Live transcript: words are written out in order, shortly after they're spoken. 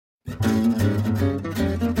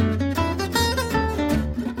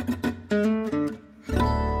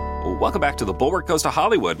welcome back to The Bulwark Goes to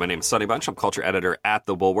Hollywood. My name is Sonny Bunch. I'm culture editor at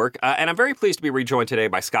The Bulwark, and I'm very pleased to be rejoined today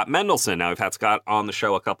by Scott Mendelson. Now, we've had Scott on the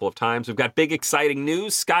show a couple of times. We've got big, exciting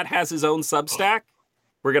news. Scott has his own Substack.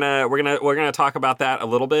 We're gonna talk about that a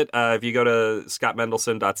little bit. If you go to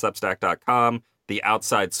scottmendelson.substack.com, the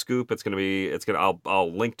outside scoop,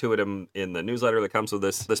 I'll link to it in the newsletter that comes with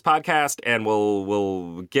this podcast, and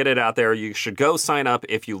we'll get it out there. You should go sign up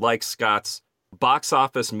if you like Scott's box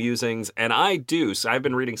office musings, and I do. So I've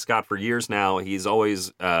been reading Scott for years now. He's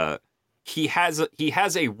always he has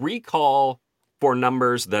a recall for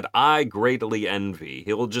numbers that I greatly envy.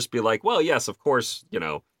 He'll just be like, well, yes, of course,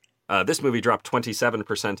 this movie dropped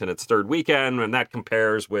 27% in its third weekend, and that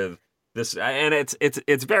compares with this, and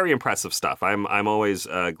it's very impressive stuff. I'm always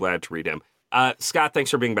glad to read him. Scott, thanks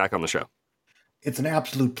for being back on the show. It's an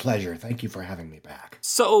absolute pleasure. Thank you for having me back.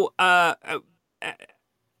 So,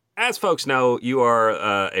 as folks know, you are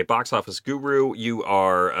a box office guru. You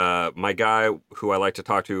are my guy who I like to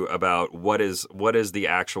talk to about what is the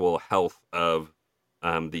actual health of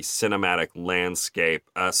the cinematic landscape.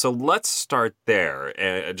 So let's start there,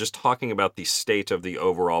 just talking about the state of the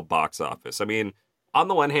overall box office. I mean, on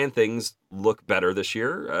the one hand, things look better this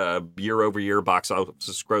year. Year over year, box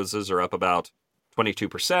office grosses are up about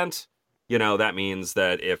 22%. That means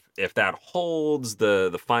that if that holds,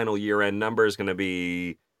 the final year end number is going to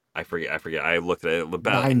be, I forget. I looked at it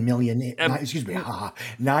about 9 million.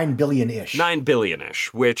 9 billion-ish. 9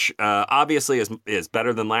 billion-ish, which obviously is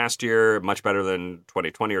better than last year, much better than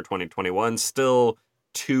 2020 or 2021. Still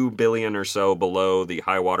 2 billion or so below the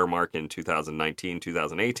high water mark in 2019,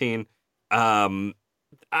 2018. I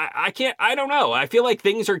don't know. I feel like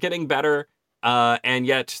things are getting better, and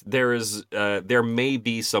yet there may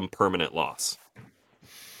be some permanent loss.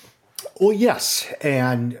 Well, yes,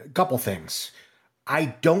 and a couple things.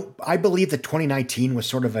 I believe that 2019 was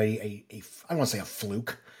sort of I don't want to say a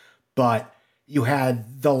fluke, but you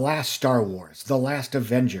had the last Star Wars, the last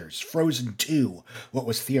Avengers, Frozen 2, what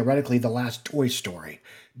was theoretically the last Toy Story.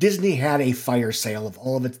 Disney had a fire sale of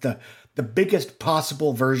all of its, the biggest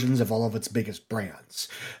possible versions of all of its biggest brands.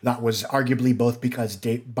 That was arguably both because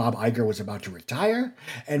Bob Iger was about to retire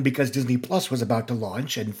and because Disney Plus was about to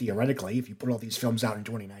launch, and theoretically, if you put all these films out in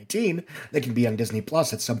 2019, they can be on Disney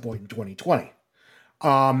Plus at some point in 2020.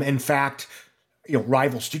 In fact,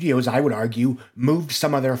 rival studios, I would argue, moved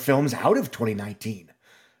some of their films out of 2019,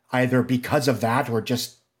 either because of that or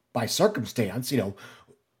just by circumstance.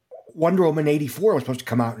 Wonder Woman 84 was supposed to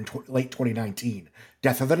come out in late 2019.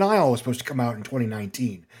 Death of the Nile was supposed to come out in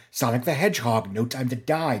 2019. Sonic the Hedgehog, No Time to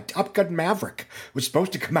Die, Top Gun Maverick was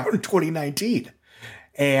supposed to come out in 2019.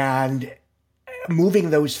 And moving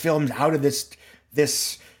those films out of this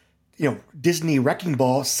Disney wrecking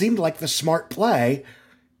ball seemed like the smart play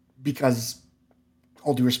because,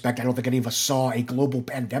 all due respect, I don't think any of us saw a global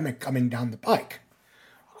pandemic coming down the pike.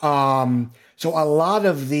 So a lot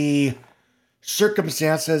of the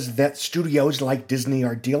circumstances that studios like Disney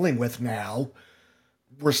are dealing with now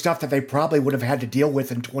were stuff that they probably would have had to deal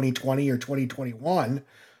with in 2020 or 2021,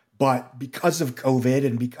 but because of COVID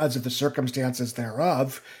and because of the circumstances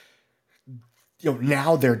thereof,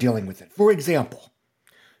 now they're dealing with it. For example,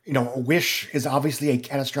 Wish is obviously a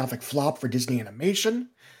catastrophic flop for Disney Animation.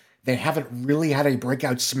 They haven't really had a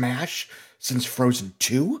breakout smash since Frozen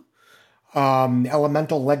 2.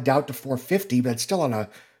 Elemental legged out to $450, but it's still on a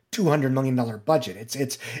 $200 million budget.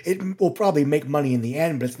 It will probably make money in the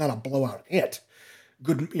end, but it's not a blowout hit.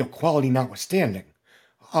 Good, quality notwithstanding.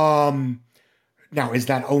 Now, is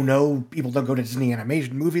that, oh no, people don't go to Disney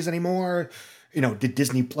Animation movies anymore? Did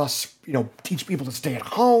Disney Plus, teach people to stay at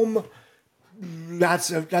home?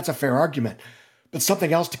 That's a fair argument. But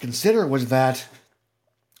something else to consider was that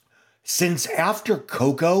since after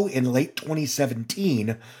Coco in late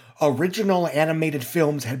 2017, original animated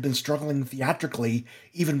films had been struggling theatrically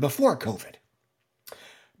even before COVID.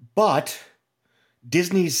 But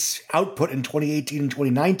Disney's output in 2018 and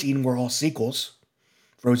 2019 were all sequels.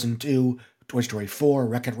 Frozen 2, Toy Story 4,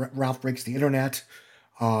 Wreck-It Ralph Breaks the Internet,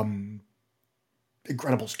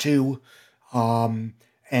 Incredibles 2, and,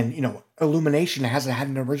 Illumination hasn't had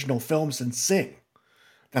an original film since Sing.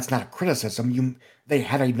 That's not a criticism. They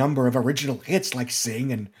had a number of original hits like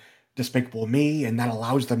Sing and Despicable Me, and that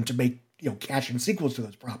allows them to make, cash in sequels to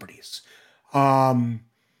those properties.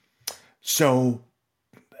 So,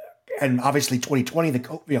 and obviously 2020,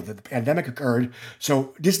 the pandemic occurred.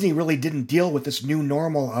 So Disney really didn't deal with this new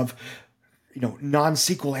normal of,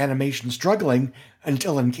 non-sequel animation struggling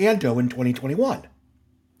until Encanto in 2021.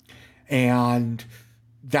 And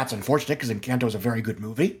that's unfortunate because Encanto is a very good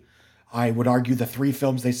movie. I would argue the 3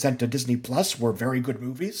 films they sent to Disney Plus were very good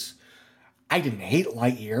movies. I didn't hate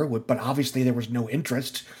Lightyear, but obviously there was no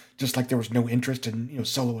interest, just like there was no interest in,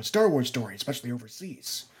 Solo a Star Wars story, especially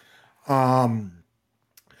overseas.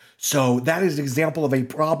 So that is an example of a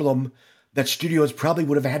problem that studios probably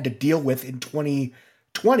would have had to deal with in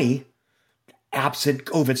 2020 absent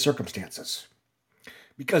COVID circumstances.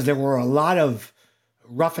 Because there were a lot of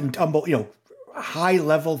rough and tumble, high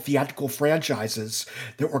level theatrical franchises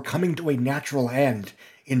that were coming to a natural end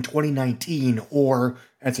in 2019, or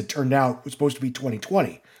as it turned out, was supposed to be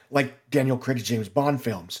 2020, like Daniel Craig's James Bond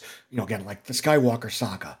films, again, like the Skywalker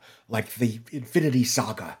saga, like the Infinity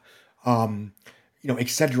Saga, et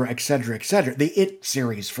cetera, et cetera, et cetera. The It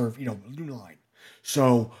series for, New Line.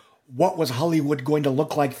 So what was Hollywood going to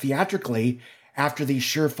look like theatrically after these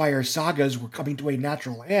surefire sagas were coming to a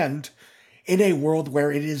natural end in a world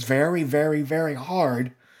where it is very, very, very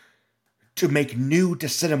hard to make new to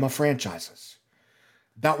cinema franchises?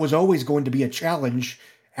 That was always going to be a challenge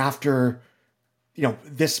after,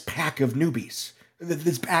 this pack of newbies,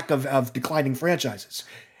 this pack of declining franchises.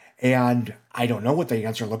 And I don't know what the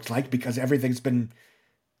answer looks like because everything's been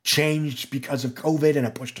changed because of COVID and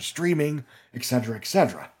a push to streaming, et cetera, et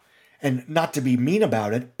cetera. And not to be mean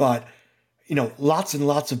about it, but, lots and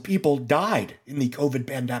lots of people died in the COVID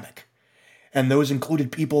pandemic. And those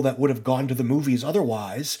included people that would have gone to the movies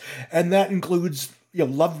otherwise. And that includes,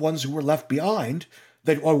 loved ones who were left behind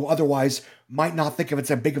that otherwise might not think of it's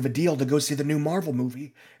that big of a deal to go see the new Marvel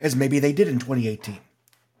movie as maybe they did in 2018.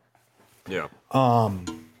 Yeah.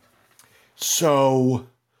 So,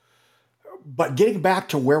 but getting back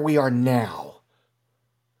to where we are now,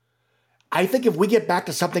 I think if we get back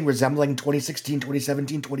to something resembling 2016,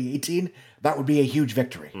 2017, 2018, that would be a huge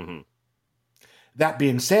victory. Mm-hmm. That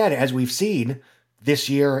being said, as we've seen this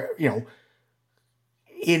year,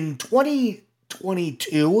 in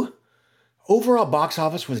 2022, overall box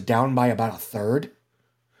office was down by about a third,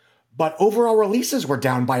 but overall releases were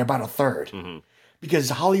down by about a third. Mm-hmm. Because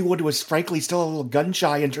Hollywood was frankly still a little gun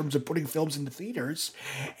shy in terms of putting films into theaters.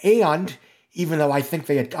 And even though I think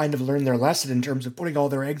they had kind of learned their lesson in terms of putting all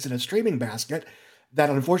their eggs in a streaming basket,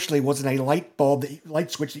 that unfortunately wasn't a light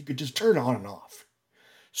switch that you could just turn on and off.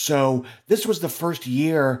 So this was the first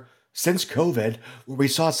year since COVID where we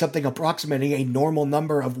saw something approximating a normal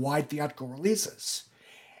number of wide theatrical releases.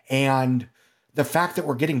 And the fact that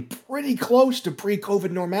we're getting pretty close to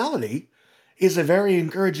pre-COVID normality is a very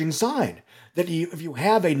encouraging sign that if you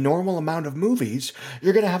have a normal amount of movies,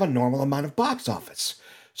 you're going to have a normal amount of box office.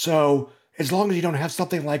 So as long as you don't have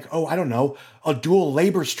something like, a dual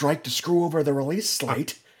labor strike to screw over the release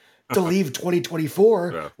slate to leave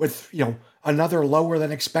 2024 with, another lower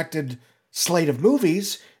than expected slate of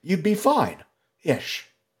movies, you'd be fine-ish.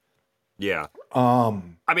 Yeah.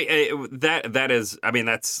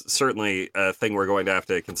 That's certainly a thing we're going to have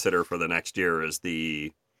to consider for the next year is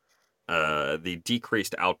the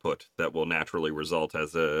decreased output that will naturally result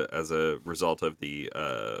as a result of the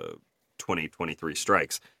 2023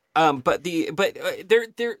 strikes. COVID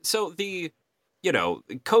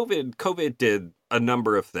did a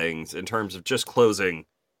number of things in terms of just closing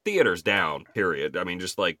theaters down, period. I mean,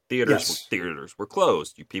 just like theaters were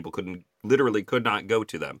closed. People could not go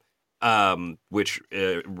to them, which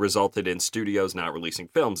resulted in studios not releasing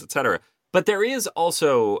films, etc. But there is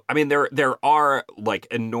also, there are like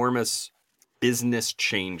enormous business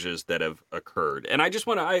changes that have occurred. And I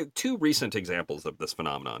have two recent examples of this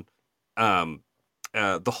phenomenon. The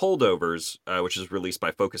Holdovers, which is released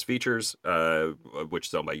by Focus Features, which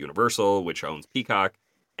is owned by Universal, which owns Peacock,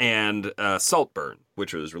 and Saltburn,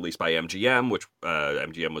 which was released by MGM, which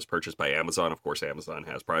MGM was purchased by Amazon. Of course, Amazon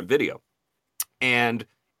has Prime Video. And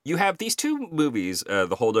you have these two movies,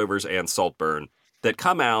 The Holdovers and Saltburn, that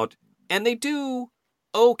come out, and they do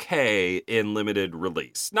okay in limited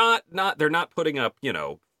release. They're not putting up,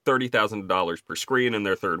 $30,000 per screen in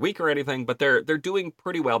their third week or anything, but they're doing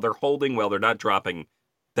pretty well. They're holding well. They're not dropping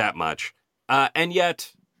that much. And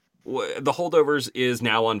yet, The Holdovers is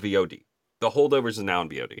now on VOD.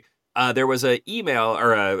 There was an email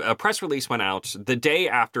or a press release went out the day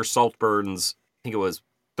after Saltburn's, I think it was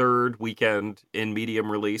third weekend in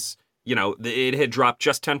medium release. It had dropped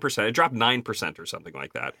just 10%. It dropped 9% or something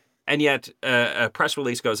like that. And yet a press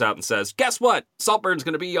release goes out and says, guess what? Saltburn's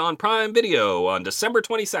going to be on Prime Video on December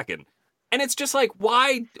 22nd. And it's just like,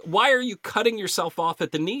 why are you cutting yourself off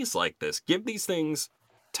at the knees like this? Give these things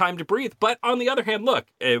time to breathe. But on the other hand, look,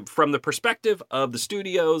 from the perspective of the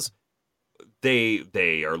studios,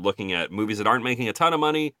 they are looking at movies that aren't making a ton of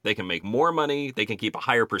money. They can make more money. They can keep a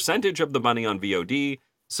higher percentage of the money on VOD.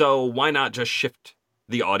 So why not just shift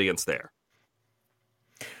the audience there?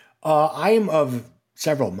 I am of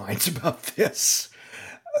several minds about this.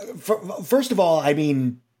 First of all,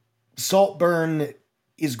 Saltburn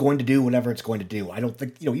is going to do whatever it's going to do. I don't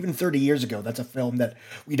think, even 30 years ago, that's a film that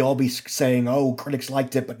we'd all be saying, oh, critics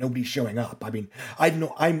liked it, but nobody's showing up. I mean,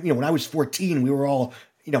 when I was 14, we were all,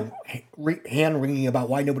 hand wringing about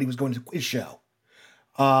why nobody was going to the quiz show.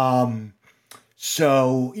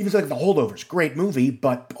 So even like The Holdovers, great movie,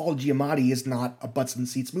 but Paul Giamatti is not a butts and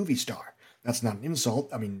seats movie star. That's not an insult.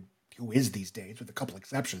 I mean, who is these days, with a couple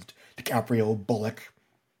exceptions? DiCaprio, Bullock,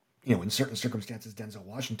 in certain circumstances, Denzel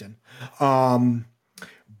Washington.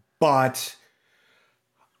 But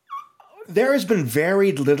there has been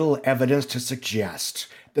very little evidence to suggest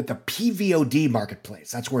that the PVOD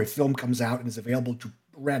marketplace, that's where a film comes out and is available to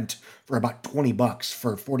rent for about $20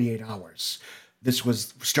 for 48 hours. This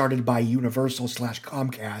was started by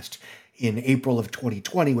Universal/Comcast in April of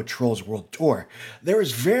 2020 with Trolls World Tour. There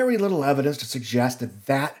is very little evidence to suggest that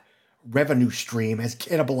that revenue stream has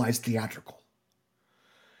cannibalized theatrical.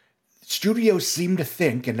 Studios seem to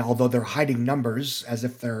think, and although they're hiding numbers as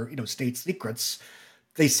if they're, state secrets,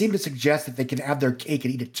 they seem to suggest that they can have their cake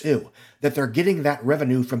and eat it too, that they're getting that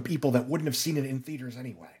revenue from people that wouldn't have seen it in theaters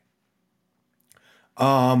anyway.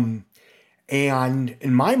 And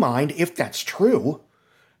in my mind, if that's true,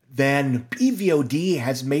 then PVOD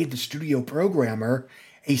has made the studio programmer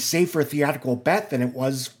a safer theatrical bet than it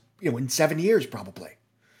was, in 7 years probably.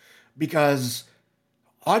 Because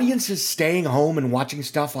audiences staying home and watching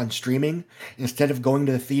stuff on streaming instead of going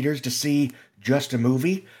to the theaters to see just a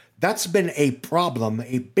movie, that's been a problem,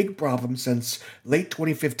 a big problem since late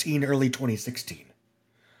 2015, early 2016.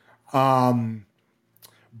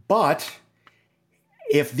 But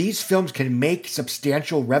if these films can make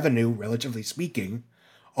substantial revenue, relatively speaking,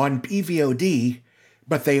 on PVOD,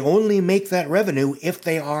 but they only make that revenue if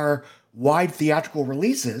they are wide theatrical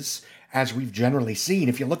releases, as we've generally seen.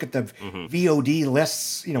 If you look at the VOD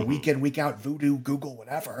lists, week in, week out, Vudu, Google,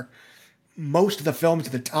 whatever, most of the films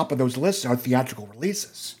at the top of those lists are theatrical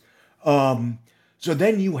releases. So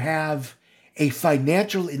then you have a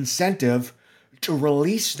financial incentive to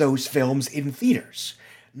release those films in theaters.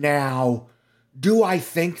 Now, do I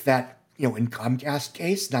think that, in Comcast's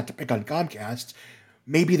case, not to pick on Comcast,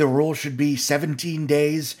 maybe the rule should be 17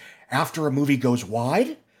 days after a movie goes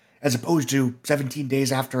wide, as opposed to 17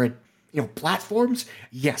 days after it, platforms?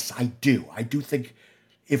 Yes, I do. I do think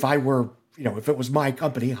if I were, if it was my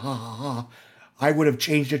company, I would have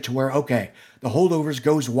changed it to where, okay, The Holdovers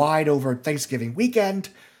goes wide over Thanksgiving weekend.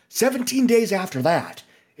 17 days after that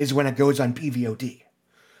is when it goes on PVOD.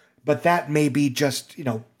 But that may be just,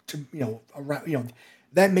 that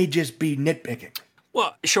may just be nitpicking.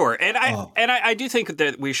 Well, sure. And I do think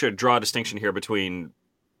that we should draw a distinction here between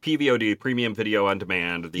PVOD, premium video on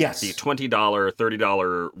demand, the $20,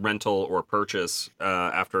 $30 rental or purchase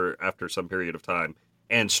after some period of time,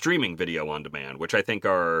 and streaming video on demand, which I think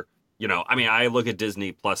are, I look at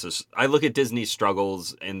Disney Plus's, I look at Disney's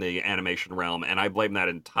struggles in the animation realm, and I blame that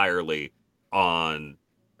entirely on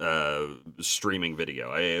streaming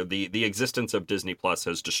video. The existence of Disney Plus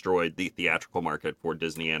has destroyed the theatrical market for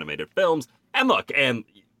Disney animated films. And look,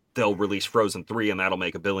 they'll release Frozen 3 and that'll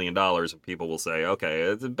make $1 billion and people will say, okay,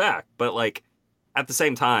 it's back. But like at the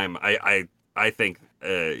same time, I think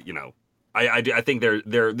I think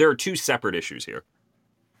there are two separate issues here.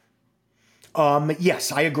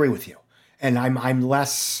 Yes, I agree with you. And I'm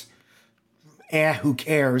less who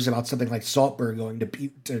cares about something like Saltburn going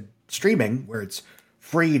to streaming where it's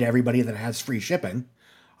free to everybody that has free shipping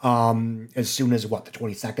as soon as the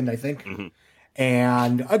 22nd, I think. Mm-hmm.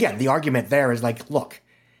 And again, the argument there is like, look,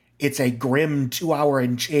 it's a grim 2-hour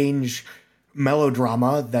and change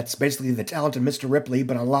melodrama that's basically the talented Mr. Ripley,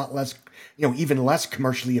 but a lot less, even less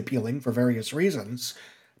commercially appealing for various reasons.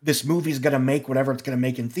 This movie's going to make whatever it's going to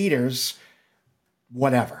make in theaters,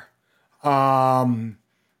 whatever. And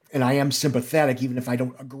I am sympathetic, even if I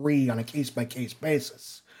don't agree on a case-by-case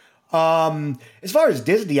basis. As far as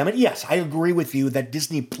Disney, yes, I agree with you that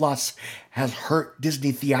Disney Plus has hurt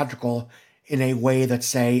Disney theatrical in a way that,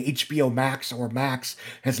 say, HBO Max or Max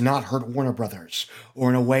has not hurt Warner Brothers, or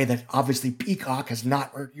in a way that obviously Peacock has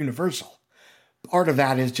not hurt Universal. Part of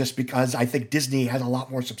that is just because I think Disney has a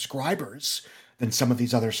lot more subscribers than some of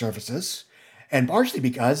these other services, and partially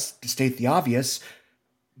because, to state the obvious,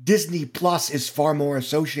 Disney Plus is far more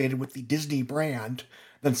associated with the Disney brand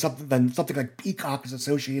than something like Peacock is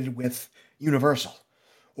associated with Universal,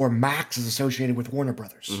 or Max is associated with Warner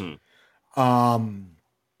Brothers. Mm-hmm.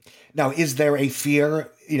 Now, is there a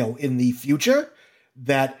fear, in the future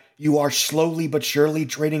that you are slowly but surely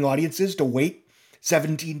training audiences to wait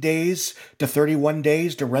 17 days to 31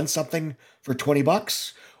 days to rent something for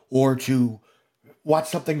 $20 or to watch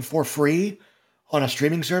something for free on a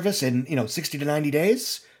streaming service in, 60 to 90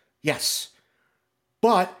 days? Yes.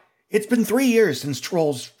 But It's been 3 years since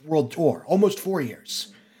Trolls World Tour, almost 4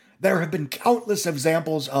 years. There have been countless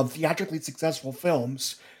examples of theatrically successful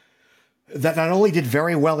films that not only did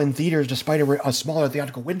very well in theaters despite a smaller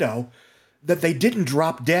theatrical window, that they didn't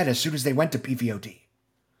drop dead as soon as they went to PVOD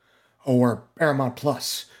or Paramount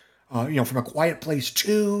Plus. From A Quiet Place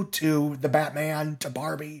 2 to The Batman to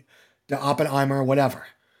Barbie to Oppenheimer, whatever.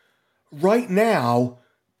 Right now,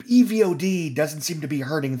 PVOD doesn't seem to be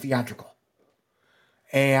hurting theatrical.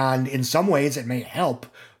 And in some ways, it may help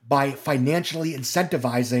by financially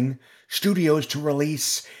incentivizing studios to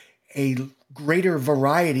release a greater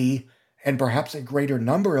variety and perhaps a greater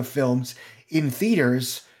number of films in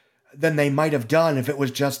theaters than they might have done if it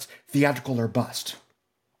was just theatrical or bust.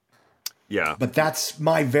 Yeah. But that's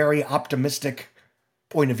my very optimistic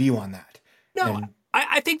point of view on that. No,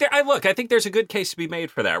 I think I think there's a good case to be made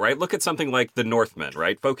for that, right? Look at something like The Northman,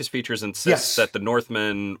 right? Focus Features insists that The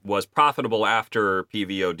Northman was profitable after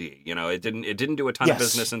PVOD. It didn't do a ton of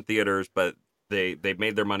business in theaters, but they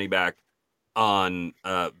made their money back on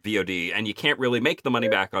VOD, and you can't really make the money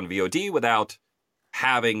back on VOD without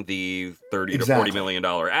having the $30 to $40 million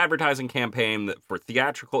advertising campaign for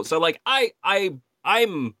theatrical. So, like, I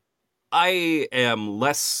am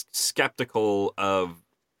less skeptical of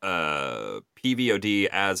PVOD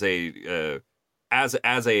as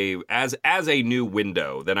a new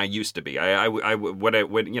window than I used to be.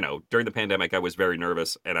 During the pandemic I was very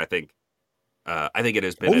nervous, and I think it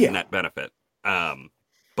has been a net benefit.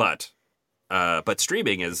 But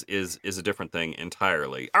streaming is a different thing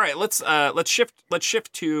entirely. All right, let's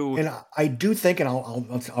shift to. And I do think, and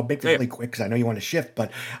I'll make this really quick because I know you want to shift,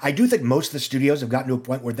 but I do think most of the studios have gotten to a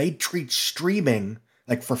point where they treat streaming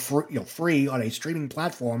like for free on a streaming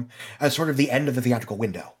platform as sort of the end of the theatrical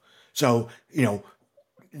window. So to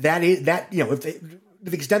the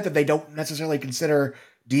extent that they don't necessarily consider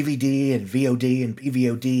DVD and VOD and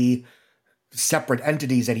PVOD separate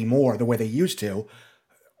entities anymore the way they used to.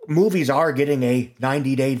 Movies are getting a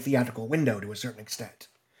 90-day theatrical window to a certain extent.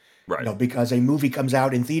 Right. Because a movie comes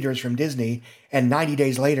out in theaters from Disney and 90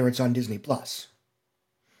 days later it's on Disney Plus.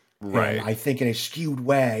 Right. And I think in a skewed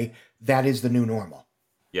way, that is the new normal.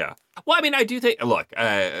 Yeah. Well, I mean, I do think, look,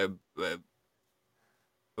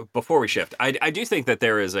 before we shift, I do think that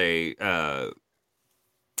there is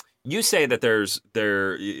you say that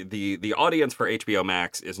the audience for HBO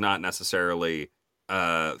Max is not necessarily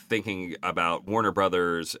thinking about Warner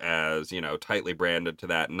Brothers as, tightly branded to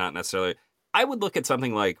that, and not necessarily. I would look at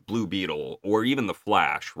something like Blue Beetle or even The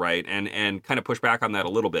Flash, right, and kind of push back on that a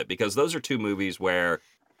little bit, because those are two movies where,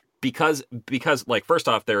 because like, first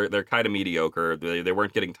off, they're kind of mediocre. They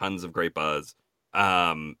weren't getting tons of great buzz,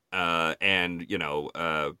 and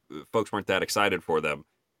folks weren't that excited for them.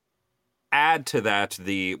 Add to that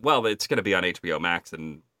it's going to be on HBO Max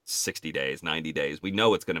in 60 days, 90 days. We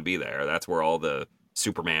know it's going to be there. That's where all the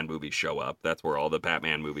Superman movies show up. That's where all the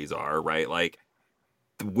Batman movies are, right? Like,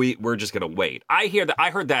 we're just going to wait. I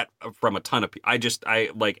heard that from a ton of people.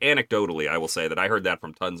 Anecdotally, I will say that I heard that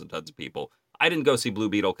from tons and tons of people. I didn't go see Blue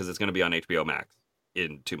Beetle because it's going to be on HBO Max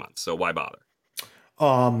in 2 months. So why bother?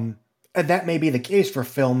 And that may be the case for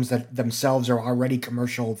films that themselves are already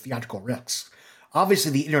commercial theatrical risks.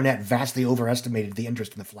 Obviously, the internet vastly overestimated the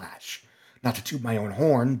interest in The Flash. Not to toot my own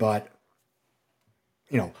horn, but,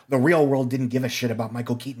 the real world didn't give a shit about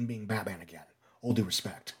Michael Keaton being Batman again. All due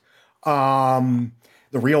respect. The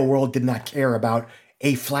real world did not care about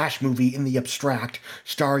a Flash movie in the abstract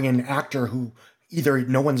starring an actor who either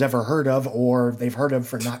no one's ever heard of or they've heard of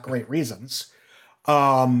for not great reasons.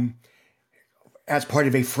 As part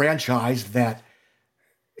of a franchise that,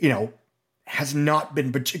 has not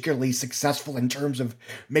been particularly successful in terms of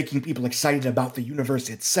making people excited about the universe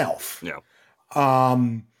itself. Yeah.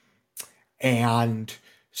 And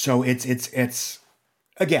so it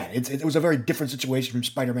was a very different situation from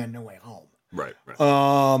Spider-Man No Way Home. Right.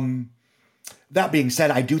 That being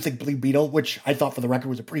said, I do think Blue Beetle, which I thought for the record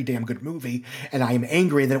was a pretty damn good movie, and I am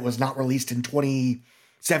angry that it was not released in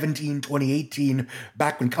 2017, 2018,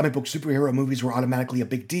 back when comic book superhero movies were automatically a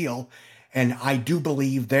big deal. And I do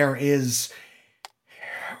believe there is,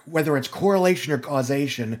 whether it's correlation or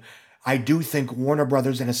causation, I do think Warner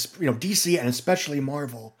Brothers and DC and especially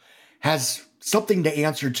Marvel has something to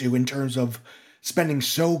answer to in terms of spending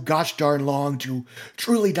so gosh darn long to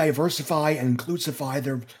truly diversify and inclusify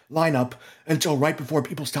their lineup until right before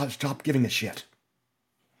people stop giving a shit.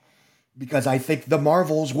 Because I think the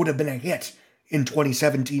Marvels would have been a hit in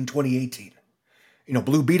 2017, 2018.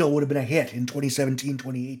 Blue Beetle would have been a hit in 2017,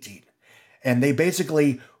 2018. And they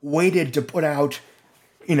basically waited to put out,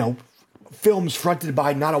 films fronted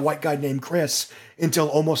by not a white guy named Chris until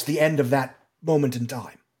almost the end of that moment in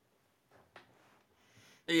time.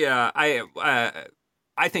 Yeah,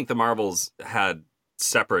 I think the Marvels had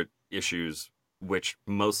separate issues, which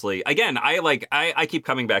mostly, again, I keep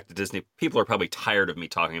coming back to Disney. People are probably tired of me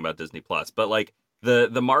talking about Disney Plus, but like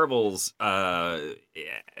the Marvels, the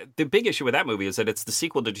big issue with that movie is that it's the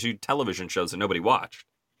sequel to two television shows that nobody watched.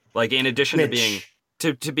 Like in addition to being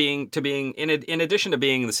Which, in addition to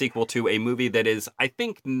being the sequel to a movie that is, I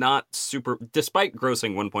think, not super, despite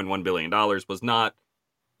grossing $1.1 billion, was not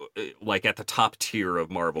like at the top tier of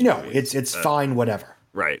Marvel no, movies. it's fine, whatever.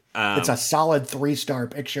 Right. It's a solid 3-star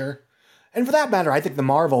picture. And for that matter, I think the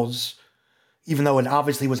Marvels, even though it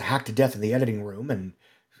obviously was hacked to death in the editing room and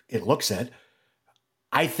it looks it,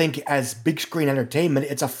 I think as big screen entertainment,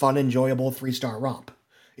 it's a fun, enjoyable 3-star romp.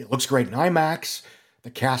 It looks great in IMAX. The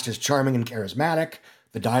cast is charming and charismatic.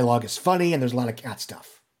 The dialogue is funny, and there's a lot of cat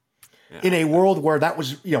stuff. Yeah. In a world where that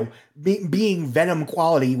was, being Venom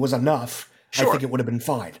quality was enough, Sure. I think it would have been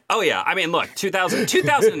fine. Oh, yeah. I mean, look,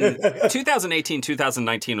 2018,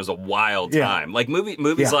 2019 was a wild time. Like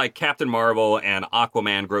movies like Captain Marvel and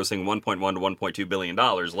Aquaman grossing $1.1 to $1.2 billion.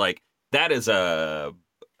 Like that is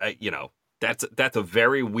that's a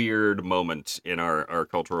very weird moment in our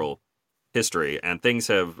cultural history. And things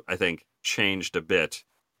have, I think, changed a bit.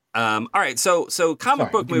 All right. So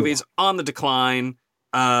comic book movies on the decline.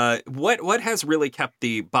 What has really kept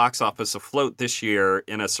the box office afloat this year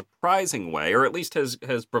in a surprising way, or at least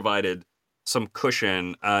has provided some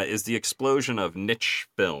cushion, is the explosion of niche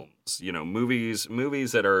films.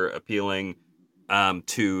 Movies that are appealing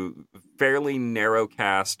to fairly narrow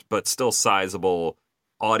cast but still sizable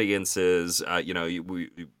audiences.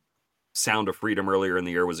 Sound of Freedom earlier in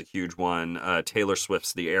the year was a huge one. Taylor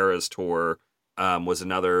Swift's The Eras tour was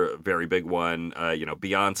another very big one.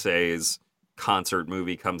 Beyonce's concert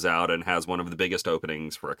movie comes out and has one of the biggest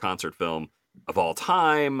openings for a concert film of all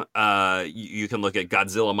time. You can look at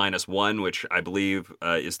Godzilla -1, which I believe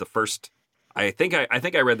is the first. I think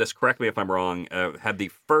I read this. Correct me if I'm wrong. Had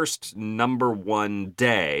the first #1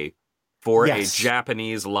 day for a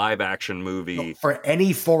Japanese live action movie for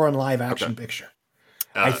any foreign live action picture.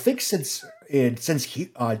 I think since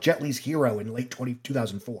Jet Li's Hero in late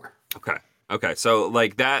 2004. Okay, so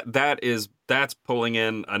like that's pulling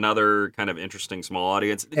in another kind of interesting small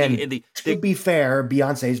audience. And to be fair,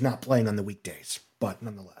 Beyonce's not playing on the weekdays, but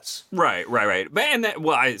nonetheless. Right.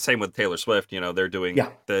 But same with Taylor Swift. They're doing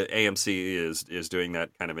the AMC is doing that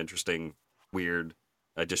kind of interesting, weird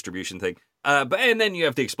distribution thing. And then you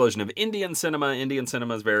have the explosion of Indian cinema. Indian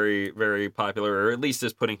cinema is very, very popular, or at least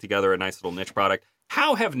is putting together a nice little niche product.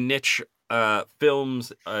 How have niche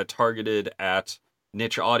films targeted at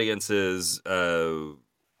niche audiences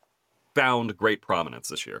found great prominence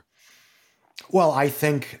this year? Well, I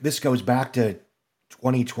think this goes back to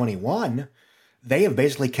 2021. They have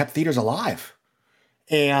basically kept theaters alive.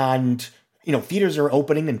 And, theaters are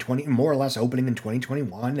opening more or less opening in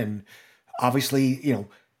 2021. And obviously,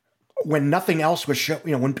 when nothing else was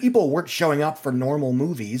when people weren't showing up for normal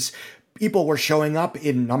movies, people were showing up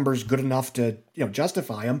in numbers good enough to,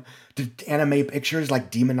 justify them, to anime pictures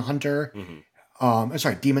like Demon Hunter,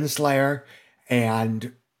 Demon Slayer,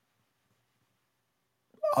 and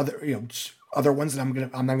other ones that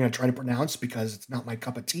I'm not gonna try to pronounce because it's not my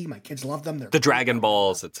cup of tea. My kids love them. They're the Dragon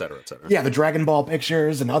Balls, et cetera, et cetera. Yeah, the Dragon Ball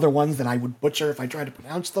pictures and other ones that I would butcher if I tried to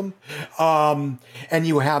pronounce them. And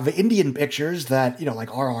you have Indian pictures that like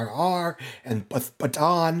RRR and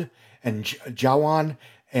Pathan and Jawan,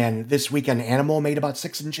 and this weekend Animal made about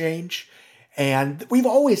 6 and change. And we've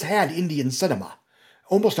always had Indian cinema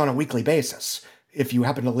almost on a weekly basis if you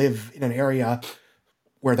happen to live in an area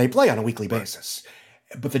where they play on a weekly basis.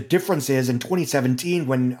 But the difference is in 2017,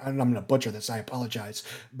 when, and I'm going to butcher this, I apologize,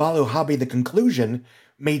 Balu Habi The Conclusion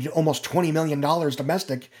made almost $20 million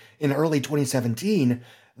domestic in early 2017.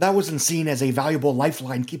 That wasn't seen as a valuable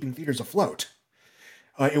lifeline keeping theaters afloat.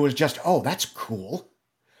 It was just, that's cool.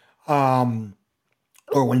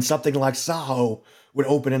 Or when something like Saho would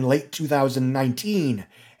open in late 2019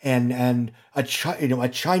 and a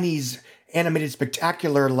Chinese animated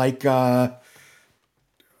spectacular like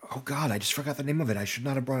oh God, I just forgot the name of it. I should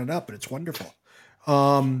not have brought it up, but it's wonderful.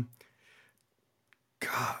 God,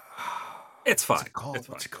 it's fine.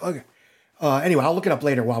 What's it called? Okay. Anyway, I'll look it up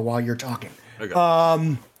later while you're talking. Okay.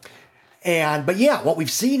 But what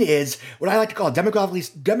we've seen is what I like to call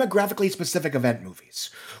demographically specific event movies,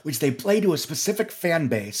 which they play to a specific fan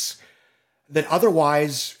base that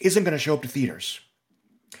otherwise isn't going to show up to theaters.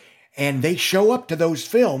 And they show up to those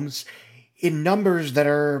films in numbers that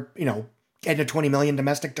are, 10 to 20 million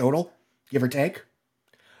domestic total, give or take.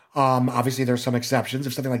 Obviously, there's some exceptions.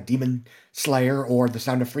 If something like Demon Slayer or The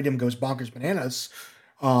Sound of Freedom goes bonkers bananas.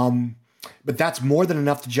 But that's more than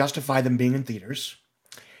enough to justify them being in theaters.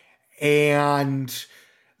 And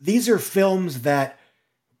these are films that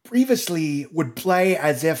previously would play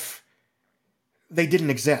as if they didn't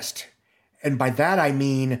exist. And by that, I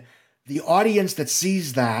mean the audience that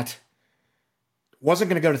sees that wasn't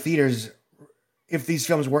going to go to theaters if these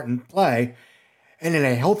films weren't in play. And in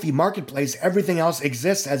a healthy marketplace, everything else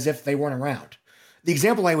exists as if they weren't around. The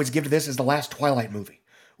example I always give to this is the last Twilight movie,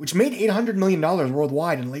 which made $800 million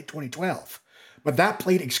worldwide in late 2012. But that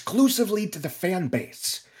played exclusively to the fan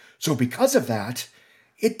base. So because of that,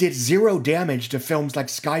 it did zero damage to films like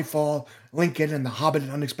Skyfall, Lincoln, and The Hobbit: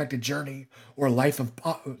 An Unexpected Journey, or Life of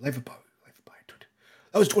Pi.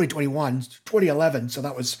 That was 2021, 2011, so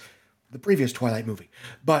that was the previous Twilight movie.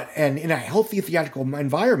 And in a healthy theatrical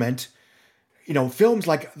environment, films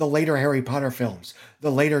like the later Harry Potter films,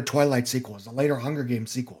 the later Twilight sequels, the later Hunger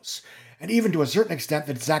Games sequels, and even to a certain extent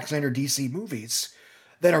the Zack Snyder DC movies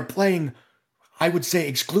that are playing, I would say,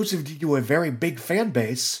 exclusively to a very big fan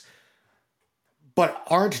base, but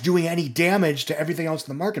aren't doing any damage to everything else in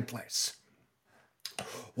the marketplace.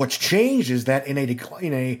 What's changed is that in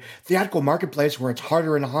a theatrical marketplace where it's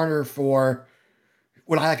harder and harder for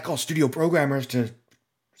what I like to call studio programmers to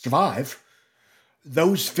survive,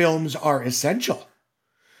 those films are essential.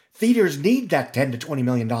 Theaters need that $10 to $20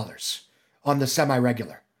 million on the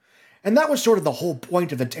semi-regular. And that was sort of the whole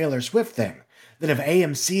point of the Taylor Swift thing, that if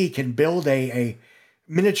AMC can build a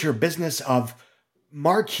miniature business of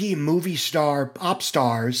marquee movie star pop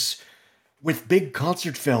stars with big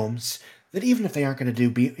concert films, that even if they aren't going to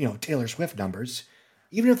do Taylor Swift numbers,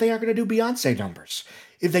 even if they aren't going to do Beyonce numbers,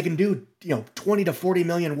 if they can do 20 to 40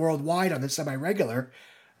 million worldwide on the semi-regular,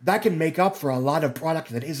 that can make up for a lot of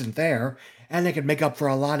product that isn't there, and they can make up for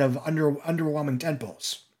a lot of underwhelming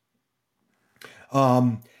tentpoles.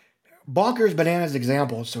 Bonkers Bananas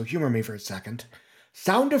example, so humor me for a second.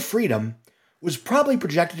 Sound of Freedom was probably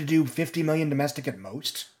projected to do 50 million domestic at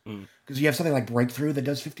most, because you have something like Breakthrough that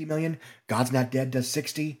does 50 million, God's Not Dead does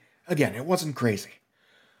 60. Again, it wasn't crazy.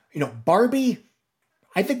 Barbie,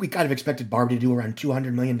 I think we kind of expected Barbie to do around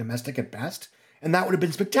 200 million domestic at best, and that would have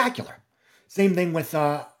been spectacular. Same thing with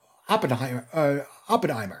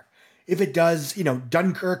Oppenheimer. If it does,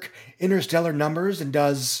 Dunkirk, Interstellar numbers and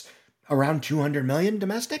does around 200 million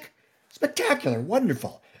domestic, spectacular,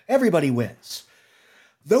 wonderful. Everybody wins.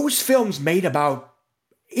 Those films made about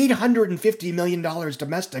 $850 million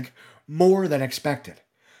domestic more than expected,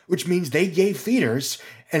 which means they gave theaters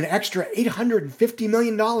an extra $850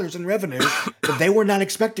 million in revenue that they were not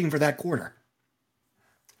expecting for that quarter.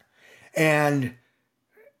 And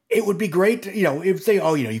it would be great to, if say,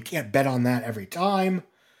 you can't bet on that every time,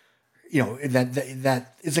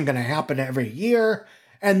 that isn't going to happen every year.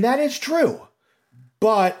 And that is true.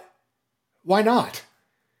 But why not?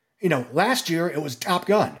 Last year it was Top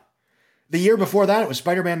Gun. The year before that it was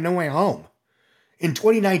Spider-Man No Way Home. In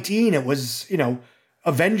 2019 it was,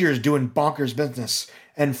 Avengers doing bonkers business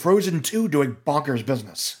and Frozen 2 doing bonkers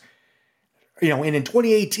business. And in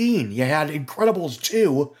 2018, you had Incredibles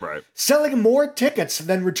 2 selling more tickets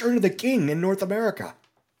than Return of the King in North America.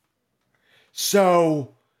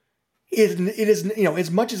 So it is,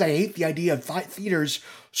 as much as I hate the idea of theaters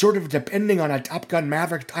sort of depending on a Top Gun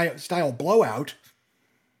Maverick style blowout,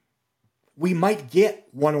 we might get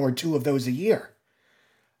one or two of those a year.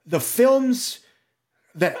 The films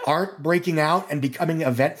that aren't breaking out and becoming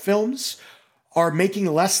event films are making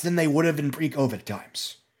less than they would have in pre-COVID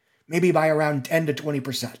times. Maybe by around 10 to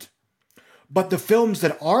 20%. But the films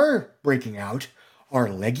that are breaking out are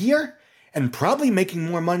leggier and probably making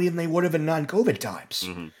more money than they would have in non-COVID times.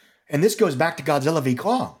 Mm-hmm. And this goes back to Godzilla v.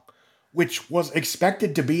 Kong, which was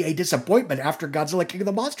expected to be a disappointment after Godzilla King of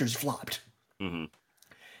the Monsters flopped. Mm-hmm.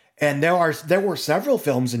 And there were several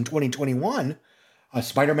films in 2021,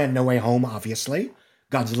 Spider-Man No Way Home, obviously,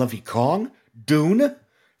 Godzilla v. Kong, Dune,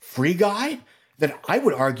 Free Guy, that I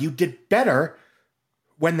would argue did better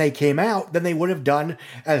when they came out than they would have done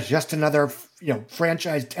as just another,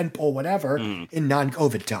 franchise tentpole whatever in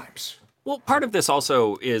non-COVID times. Well, part of this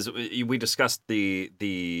also is we discussed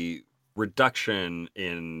the reduction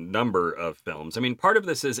in number of films. I mean, part of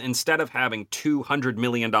this is instead of having $200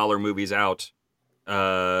 million movies out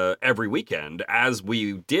every weekend, as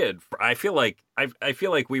we did, I feel like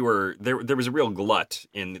we were there was a real glut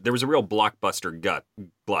there was a real blockbuster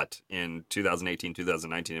glut in 2018,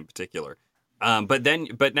 2019 in particular.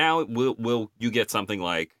 But now will you get something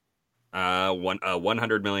like a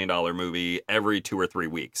 $100 million movie every 2 or 3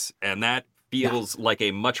 weeks, and that feels like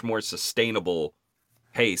a much more sustainable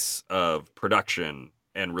pace of production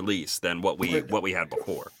and release than what we had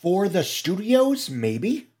before. For the studios,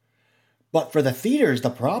 maybe, but for the theaters, the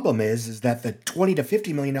problem is that the $20 to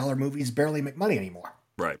 $50 million movies barely make money anymore.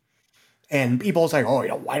 Right. And people say, oh,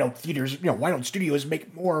 why don't theaters, why don't studios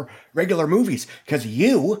make more regular movies? Because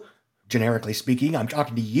you, generically speaking, I'm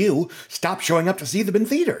talking to you, stop showing up to see them in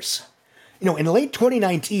theaters. In late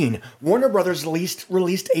 2019, Warner Brothers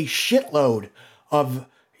released a shitload of,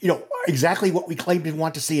 exactly what we claimed to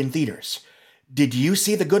want to see in theaters. Did you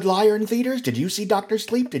see The Good Liar in theaters? Did you see Dr.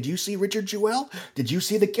 Sleep? Did you see Richard Jewell? Did you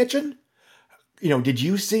see The Kitchen? Did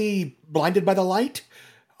you see Blinded by the Light?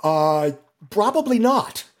 Probably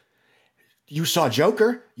not. You saw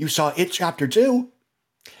Joker. You saw It Chapter 2.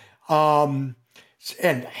 And,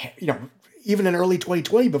 even in early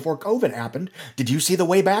 2020, before COVID happened, did you see The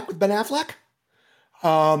Way Back with Ben Affleck?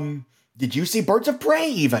 Did you see Birds of Prey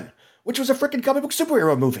even, which was a freaking comic book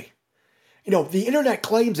superhero movie? The internet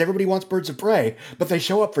claims everybody wants Birds of Prey, but they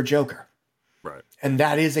show up for Joker. Right. And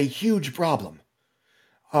that is a huge problem.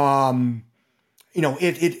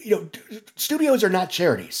 Studios are not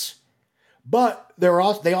charities, but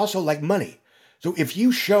they also like money. So if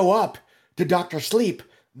you show up to Dr. Sleep,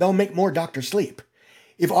 they'll make more Dr. Sleep.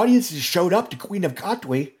 If audiences showed up to Queen of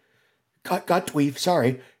Katwe,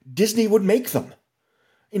 Disney would make them.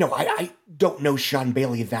 I don't know Sean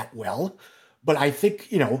Bailey that well, but I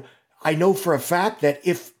think, I know for a fact that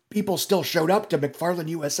if people still showed up to McFarlane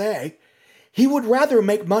USA, he would rather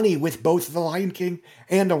make money with both The Lion King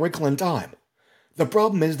and A Wrinkle in Time. The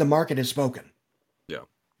problem is the market has spoken. Yeah.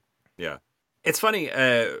 Yeah. It's funny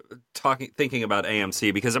thinking about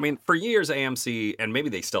AMC because, for years AMC, and maybe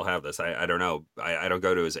they still have this, I don't know. I don't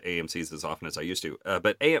go to AMC's as often as I used to.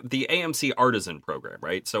 But the AMC Artisan program,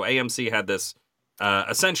 right? So AMC had this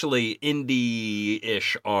essentially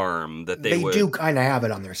indie-ish arm that they do kind of have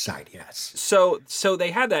it on their site, yes. So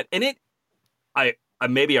they had that, and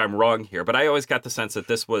maybe I'm wrong here, but I always got the sense that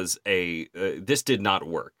this was this did not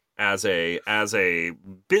work as a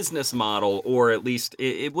business model, or at least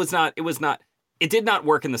it did not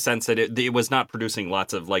work in the sense that it was not producing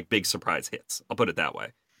lots of big surprise hits. I'll put it that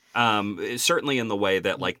way. Certainly in the way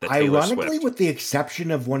that the Taylor Swift. Ironically, with the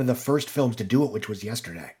exception of one of the first films to do it, which was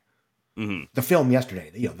Yesterday. Mm-hmm. The film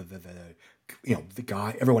Yesterday, the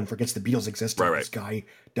guy, everyone forgets the Beatles existed. Right. This guy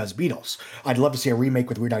does Beatles. I'd love to see a remake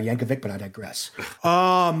with Weird Al Yankovic, but I digress.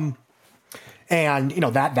 And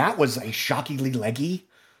that was a shockingly leggy,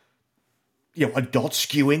 adult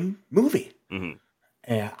skewing movie. Mm-hmm.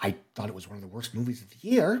 And I thought it was one of the worst movies of the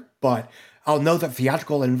year, but I'll know that the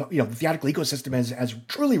theatrical ecosystem has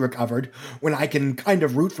truly recovered when I can kind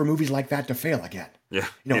of root for movies like that to fail again. Yeah.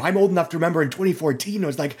 I'm old enough to remember in 2014, it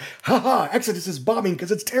was like, ha, Exodus is bombing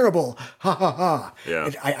because it's terrible. Ha, ha, ha. Yeah.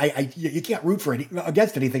 You can't root for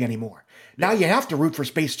against anything anymore. Now you have to root for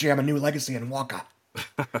Space Jam and New Legacy and Wonka.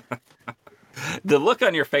 The look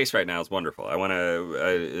on your face right now is wonderful. I want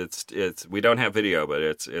to. It's. We don't have video, but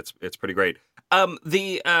it's pretty great.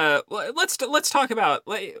 Let's talk about.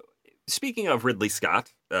 Speaking of Ridley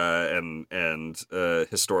Scott and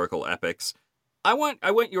historical epics, I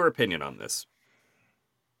want your opinion on this.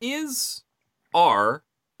 Let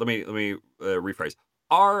me rephrase.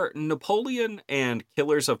 Are Napoleon and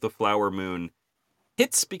Killers of the Flower Moon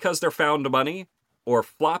hits because they're found money, or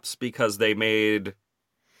flops because they're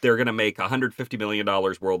going to make $150 million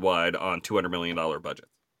worldwide on $200 million budget?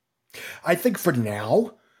 I think for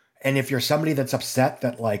now, and if you're somebody that's upset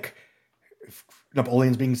that if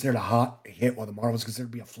Napoleon's being considered a hot hit while The Marvel's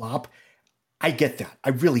considered to be a flop, I get that. I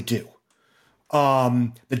really do.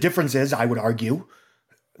 The difference is, I would argue,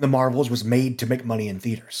 The Marvels was made to make money in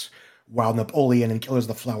theaters, while Napoleon and Killers of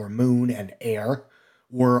the Flower Moon and Air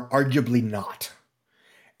were arguably not.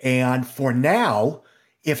 And for now,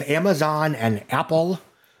 if Amazon and Apple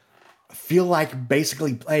feel like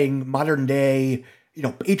basically playing modern day,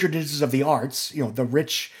 patronages of the arts, the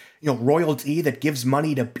rich, royalty that gives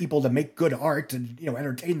money to people to make good art and,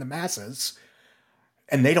 entertain the masses,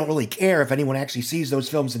 and they don't really care if anyone actually sees those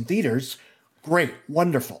films in theaters, great,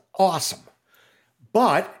 wonderful, awesome.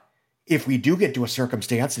 But if we do get to a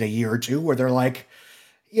circumstance in a year or two where they're like,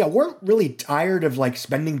 yeah, we're really tired of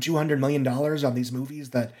spending $200 million on these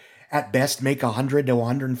movies that at best make 100 to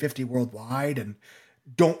 150 worldwide and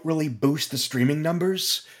don't really boost the streaming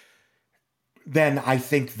numbers, then I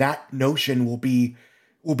think that notion will be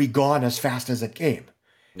gone as fast as it came.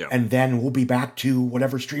 Yeah. And then we'll be back to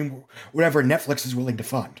whatever Netflix is willing to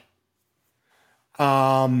fund.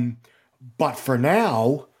 But for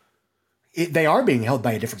now, they are being held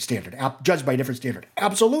by a different standard, judged by a different standard.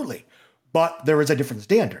 Absolutely. But there is a different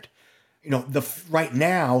standard. Right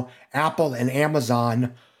now, Apple and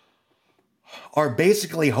Amazon are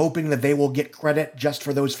basically hoping that they will get credit just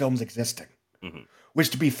for those films existing. Mm-hmm. Which,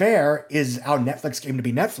 to be fair, is how Netflix came to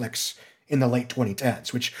be Netflix in the late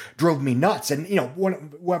 2010s, which drove me nuts. And,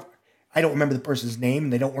 I don't remember the person's name.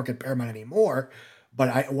 They don't work at Paramount anymore.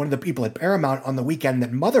 But one of the people at Paramount on the weekend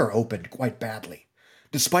that Mother opened quite badly,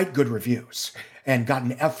 despite good reviews, and got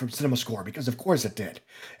an F from CinemaScore because of course it did.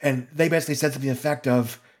 And they basically said something to the effect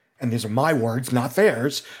of, and these are my words, not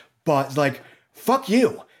theirs, but like, fuck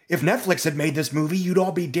you. If Netflix had made this movie, you'd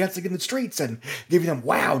all be dancing in the streets and giving them,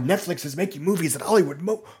 wow, Netflix is making movies that Hollywood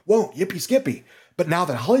won't, yippee skippy. But now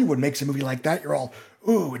that Hollywood makes a movie like that, you're all,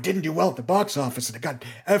 ooh, it didn't do well at the box office and it got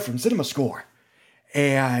F from CinemaScore.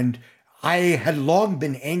 And I had long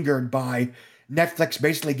been angered by Netflix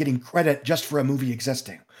basically getting credit just for a movie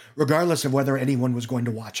existing, regardless of whether anyone was going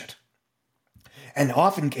to watch it. And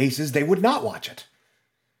often cases, they would not watch it.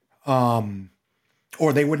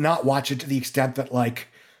 Or they would not watch it to the extent that, like,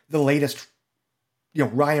 the latest,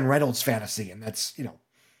 Ryan Reynolds fantasy, and that's,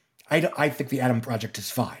 I think the Adam Project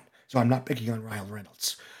is fine, so I'm not picking on Ryan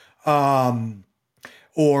Reynolds.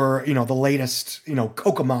 Or, the latest,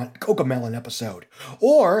 Cocomelon episode.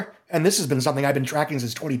 Or, and this has been something I've been tracking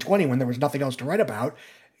since 2020 when there was nothing else to write about,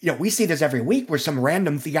 we see this every week where some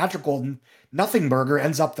random theatrical nothing burger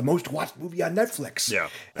ends up the most watched movie on Netflix. Yeah.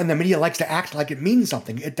 And the media likes to act like it means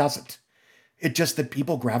something. It doesn't. It's just that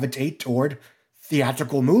people gravitate toward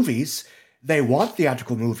theatrical movies. They want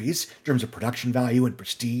theatrical movies in terms of production value and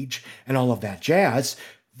prestige and all of that jazz.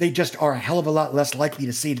 They just are a hell of a lot less likely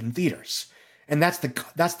to see it in theaters. And that's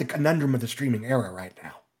the conundrum of the streaming era right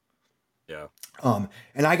now. Yeah.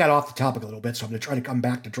 And I got off the topic a little bit, so I'm going to try to come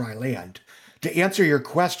back to dry land. To answer your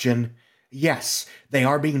question, yes, they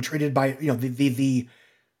are being treated by, the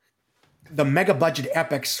mega budget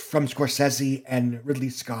epics from Scorsese and Ridley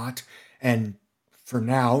Scott, and for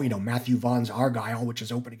now, Matthew Vaughn's Argylle, which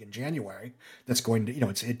is opening in January. That's going to,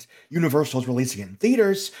 it's Universal's releasing it in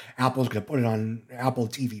theaters. Apple's going to put it on Apple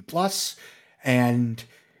TV Plus, and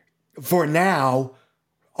for now,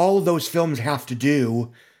 all of those films have to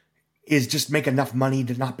do is just make enough money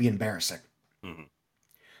to not be embarrassing. Mm-hmm.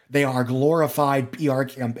 They are glorified PR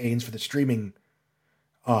campaigns for the streaming,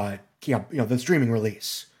 the streaming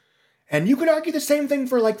release. And you could argue the same thing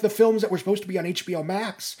for like the films that were supposed to be on HBO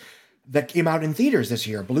Max that came out in theaters this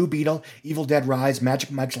year: Blue Beetle, Evil Dead Rise,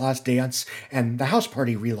 Magic Mike's Last Dance, and the House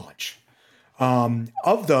Party relaunch.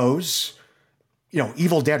 Of those,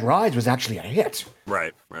 Evil Dead Rise was actually a hit.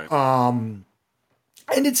 Right.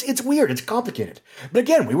 And it's weird, it's complicated. But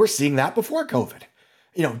again, we were seeing that before COVID.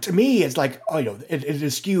 To me, it's like, it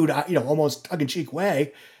is skewed, almost tongue-in-cheek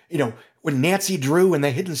way. When Nancy Drew and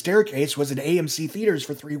the Hidden Staircase was in AMC theaters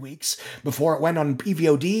for 3 weeks before it went on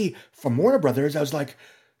PVOD from Warner Brothers, I was like,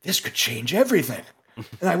 this could change everything.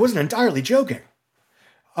 And I wasn't entirely joking.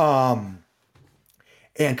 And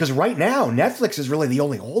because right now, Netflix is really the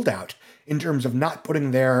only holdout in terms of not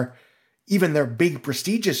putting even their big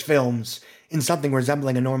prestigious films in something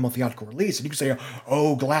resembling a normal theatrical release. And you can say,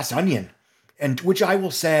 oh, Glass Onion. And to which I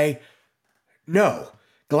will say, no.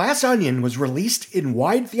 Glass Onion was released in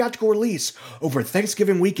wide theatrical release over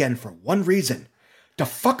Thanksgiving weekend for one reason: to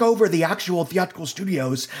fuck over the actual theatrical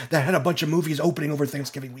studios that had a bunch of movies opening over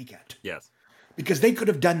Thanksgiving weekend. Yes. Because they could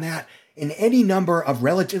have done that in any number of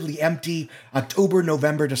relatively empty October,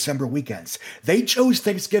 November, December weekends. They chose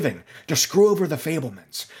Thanksgiving to screw over The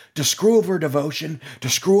Fabelmans, to screw over Devotion, to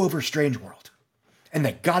screw over Strange World. And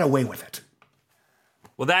they got away with it.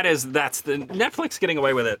 Well, that's the Netflix getting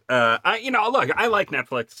away with it. Look, I like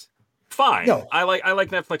Netflix fine. No. I like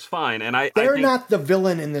Netflix fine. And they're I think not the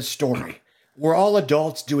villain in this story. We're all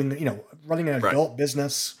adults doing, running an adult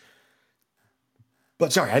business.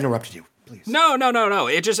 But sorry, I interrupted you. Please. No.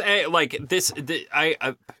 It just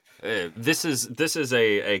this is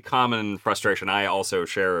a common frustration I also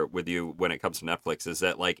share with you when it comes to Netflix, is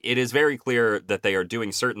that like it is very clear that they are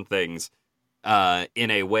doing certain things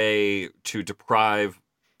in a way to deprive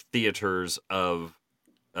theaters of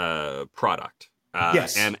product.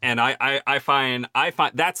 Yes. And I find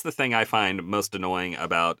that's the thing I find most annoying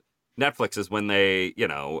about Netflix is when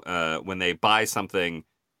they buy something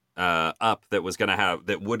up that was going to have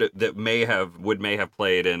that may have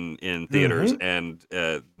played in theaters and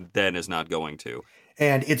then is not going to.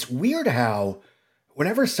 And it's weird how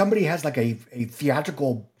whenever somebody has like a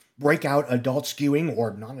theatrical breakout adult skewing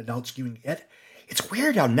or non-adult skewing hit, it's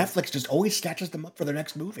weird how Netflix just always snatches them up for their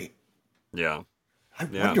next movie. Yeah. I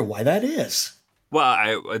wonder why that is.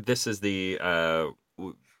 Well, this is the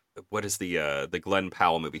what is the Glenn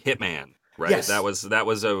Powell movie, Hitman, right? Yes. That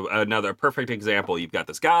was another perfect example. You've got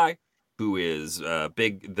this guy who is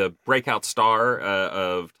the breakout star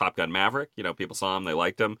of Top Gun Maverick. People saw him, they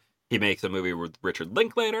liked him. He makes a movie with Richard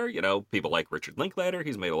Linklater. People like Richard Linklater.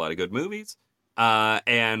 He's made a lot of good movies.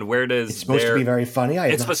 And where does it's supposed to be very funny? I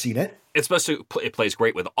have not seen it. It's supposed to. It plays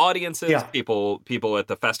great with audiences. Yeah. People at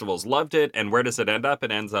the festivals loved it. And where does it end up?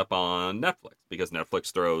 It ends up on Netflix because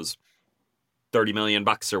Netflix throws $30 million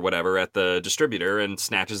or whatever at the distributor and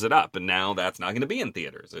snatches it up. And now that's not going to be in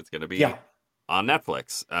theaters. It's going to be on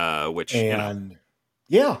Netflix, which and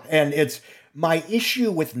yeah, and it's my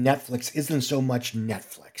issue with Netflix isn't so much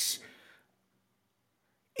Netflix.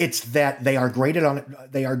 It's that they are graded on,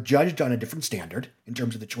 they are judged on a different standard in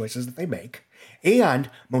terms of the choices that they make. And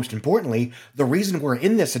most importantly, the reason we're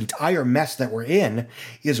in this entire mess that we're in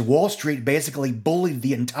is Wall Street basically bullied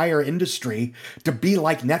the entire industry to be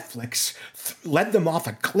like Netflix, led them off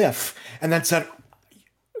a cliff, and then said,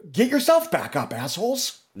 get yourself back up,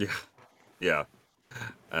 assholes. Yeah.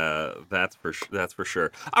 That's for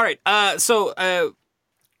sure. All right. So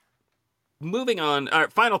moving on. All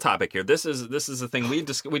right, final topic here. This is the thing we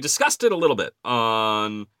discussed it a little bit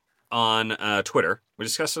on Twitter. We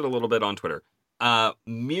discussed it a little bit on Twitter.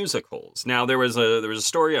 Musicals. Now there was a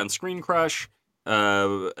story on Screen Crush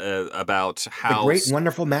about how the great,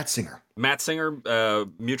 wonderful Matt Singer.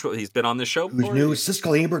 Mutual. He's been on this show. Whose new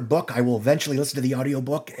Siskel and Ebert book. I will eventually listen to the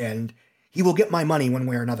audiobook, and he will get my money one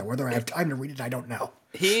way or another. Whether I have time to read it, I don't know.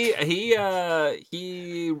 He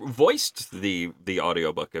voiced the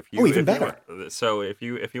audiobook. Even better. So if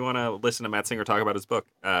you want to listen to Matt Singer talk about his book,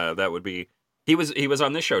 that would be. He was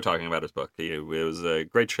on this show talking about his book. It was a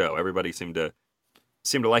great show. Everybody seemed to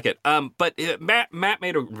like it. But Matt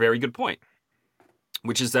made a very good point,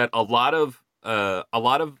 which is that a lot of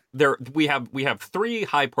we have 3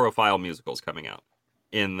 high profile musicals coming out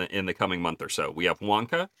in the coming month or so. We have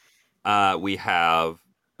Wonka, we have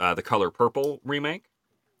the Color Purple remake,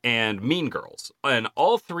 and Mean Girls. And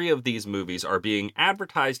all 3 of these movies are being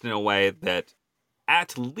advertised in a way that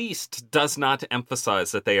at least does not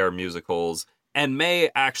emphasize that they are musicals and may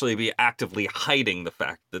actually be actively hiding the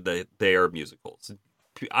fact that they are musicals.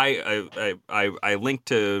 I linked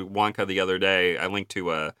to Wonka the other day. I linked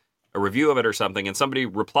to a review of it or something, and somebody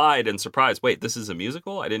replied in surprise, "Wait, this is a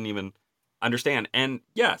musical? I didn't even understand." And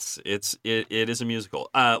yes, it is a musical,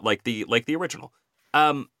 like the original.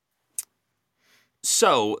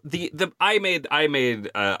 So I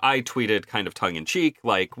tweeted kind of tongue in cheek,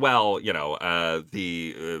 like, well,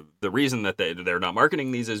 the reason that they're not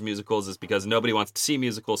marketing these as musicals is because nobody wants to see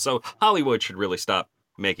musicals. So Hollywood should really stop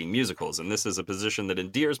making musicals. And this is a position that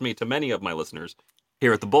endears me to many of my listeners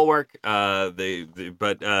here at the Bulwark. I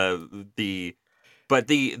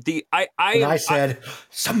said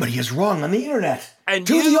somebody is wrong on the internet. And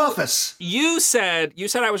the office. You said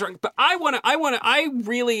I was wrong, but I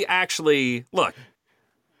really actually look.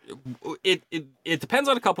 It depends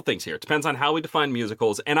on a couple things here. It depends on how we define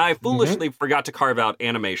musicals, and I foolishly forgot to carve out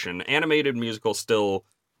animation. Animated musicals still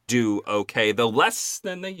do okay, though less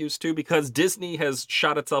than they used to, because Disney has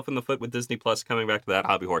shot itself in the foot with Disney Plus coming back to that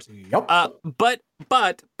hobby horse. Yep. But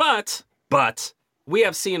we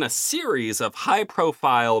have seen a series of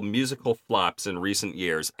high-profile musical flops in recent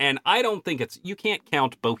years, and I don't think you can't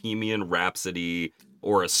count Bohemian Rhapsody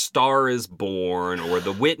or A Star Is Born or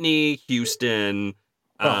the Whitney Houston.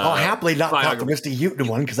 I'll happily not count the Misty Houston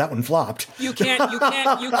one because that one flopped. You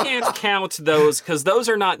can't count those because those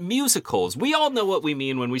are not musicals. We all know what we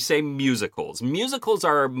mean when we say musicals. Musicals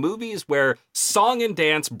are movies where song and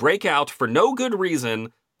dance break out for no good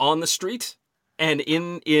reason on the street and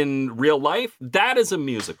in real life. That is a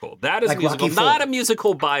musical. That is like a musical, not a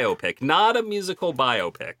musical biopic. Not a musical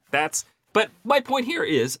biopic. But my point here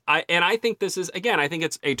is, I think this is, again, I think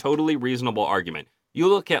it's a totally reasonable argument. You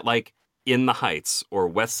look at like In the Heights or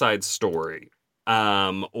West Side Story,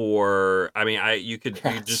 Cats.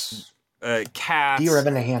 Dear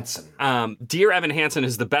Evan Hansen. Dear Evan Hansen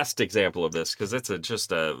is the best example of this because it's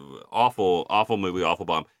just a awful movie, awful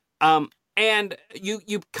bomb. And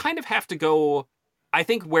you kind of have to go. I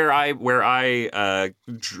think where I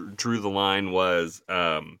drew the line was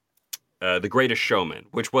The Greatest Showman,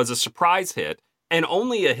 which was a surprise hit and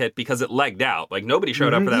only a hit because it legged out. Like nobody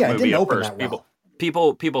showed up for that movie at first.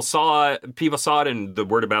 People saw it, and the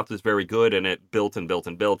word of mouth is very good, and it built and built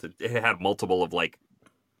and built. It had multiple of like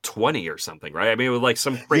 20 or something, right? I mean, it was like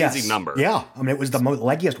some crazy number. Yeah, I mean, it was the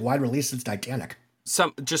leggiest wide release since Titanic.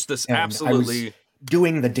 Absolutely. I was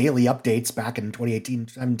doing the daily updates back in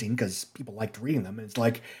 2018-17 because people liked reading them, and it's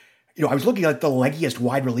like, I was looking at the leggiest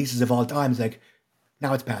wide releases of all time. It's like,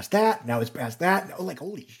 now it's past that. Now it's past that. Like,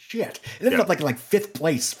 holy shit! It ended up like fifth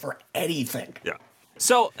place for anything. Yeah.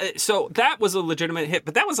 So that was a legitimate hit,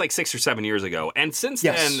 but that was like 6 or 7 years ago. And since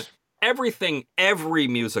then, every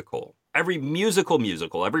musical, every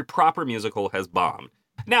proper musical has bombed.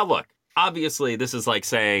 Now, look, obviously this is like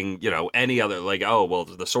saying, any other, like, oh, well,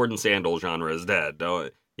 the sword and sandal genre is dead.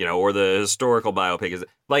 or the historical biopic is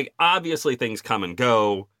like, obviously things come and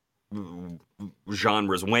go,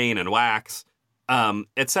 genres wane and wax,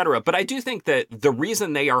 etc. But I do think that the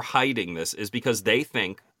reason they are hiding this is because they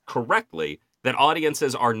think correctly that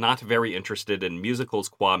audiences are not very interested in musicals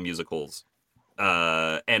qua musicals,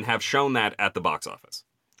 and have shown that at the box office.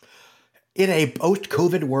 In a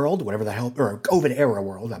post-COVID world, whatever the hell, or a COVID-era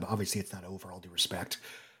world, obviously it's not over, all due respect,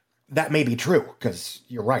 that may be true, because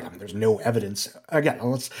you're right. I mean, there's no evidence, again,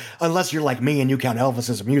 unless you're like me and you count Elvis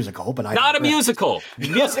as a musical, but Not a musical.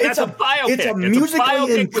 Yes, That's a biopic. It's a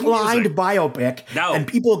musically inclined biopic, No. and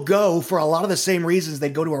people go for a lot of the same reasons they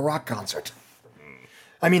go to a rock concert.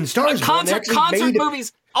 I mean, Stars Born concert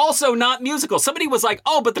movies also not musical. Somebody was like,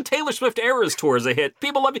 "Oh, but the Taylor Swift Eras tour is a hit.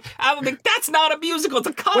 People love it." I would think that's not a musical. It's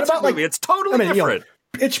a concert movie. It's totally different.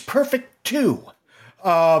 It's Perfect too.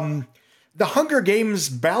 The Hunger Games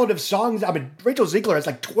Ballad of Songs. I mean, Rachel Ziegler has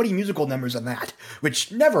like 20 musical numbers in that,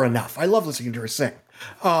 which never enough. I love listening to her sing.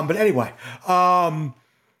 But anyway,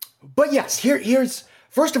 but yes, here's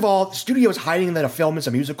first of all, the studio is hiding that a film is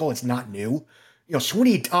a musical. It's not new.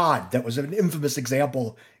 Sweeney Todd, that was an infamous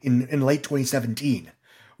example in late 2017,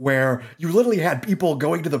 where you literally had people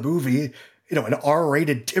going to the movie, an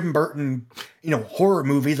R-rated Tim Burton, horror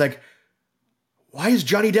movie, like, why is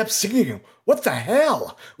Johnny Depp singing? What the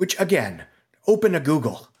hell? Which, again, open to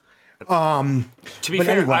Google. To be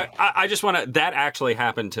fair, anyway. I just want to. That actually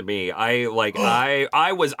happened to me. I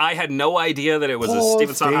had no idea that it was a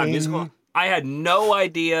Stephen Sondheim musical. I had no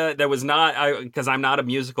idea that was not, because I'm not a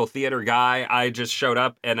musical theater guy. I just showed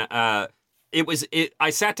up and I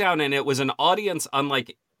sat down and it was an audience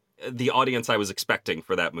unlike the audience I was expecting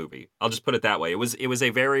for that movie. I'll just put it that way. It was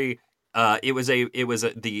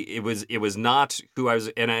not who I was,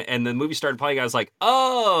 and the movie started playing. I was like,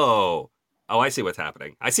 oh, I see what's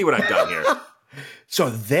happening. I see what I've done here. So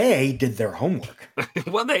they did their homework.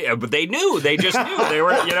 Well, they knew. They just knew. They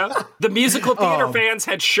were, the musical theater fans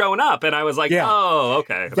had shown up, and I was like, oh,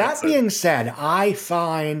 okay. That being said, I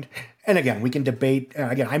find, and again, we can debate,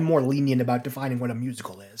 again, I'm more lenient about defining what a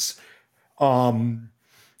musical is. But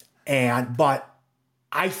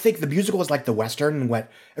I think the musical is like the Western, what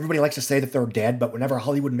everybody likes to say that they're dead, but whenever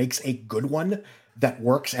Hollywood makes a good one that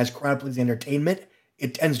works as crowd-pleasing entertainment,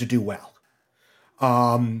 it tends to do well.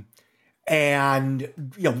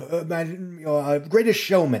 Greatest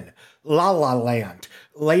Showman, La La Land,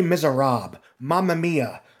 Les Miserables, Mamma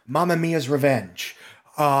Mia, Mamma Mia's Revenge.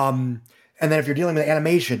 And then if you're dealing with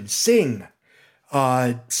animation, Sing,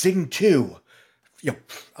 Sing 2,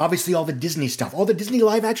 obviously all the Disney stuff, all the Disney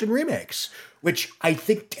live action remakes, which I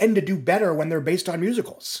think tend to do better when they're based on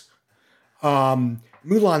musicals.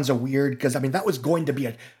 Mulan's a weird, because that was going to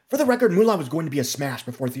be for the record, Mulan was going to be a smash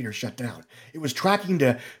before theaters shut down. It was tracking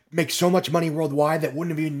to make so much money worldwide that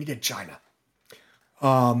wouldn't have even needed China.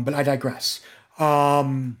 But I digress.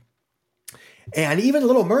 And even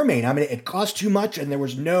Little Mermaid, it cost too much and there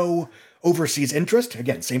was no overseas interest.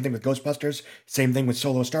 Again, same thing with Ghostbusters, same thing with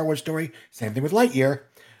Solo Star Wars Story, same thing with Lightyear.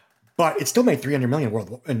 But it still made $300 million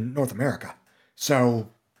in North America. So,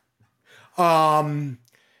 now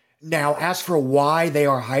as for why they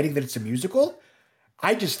are hiding that it's a musical,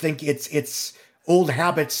 I just think it's old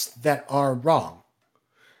habits that are wrong.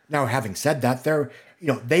 Now, having said that,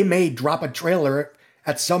 they may drop a trailer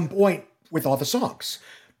at some point with all the songs.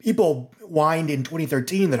 People whined in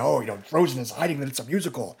 2013 that, Frozen is hiding that it's a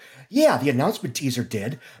musical. Yeah, the announcement teaser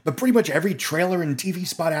did, but pretty much every trailer and TV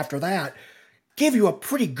spot after that gave you a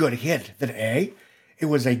pretty good hint that A, it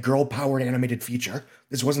was a girl-powered animated feature.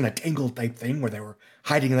 This wasn't a Tangled type thing where they were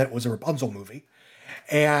hiding that it was a Rapunzel movie,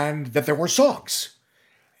 and that there were songs.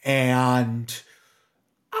 And,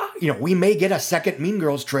 we may get a second Mean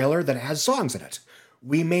Girls trailer that has songs in it.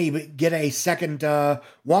 We may get a second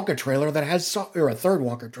Wonka trailer that has, or a third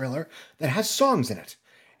Wonka trailer that has songs in it.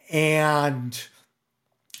 And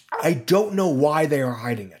I don't know why they are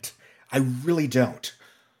hiding it. I really don't.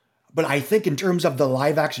 But I think in terms of the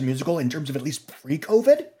live action musical, in terms of at least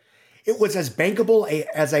pre-COVID, it was as bankable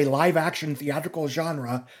as a live action theatrical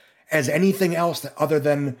genre as anything else other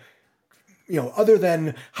than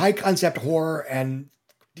high concept horror and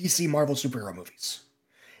DC Marvel superhero movies.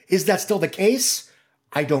 Is that still the case?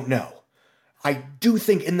 I don't know. I do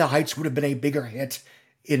think In the Heights would have been a bigger hit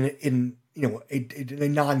in a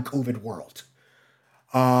non-COVID world.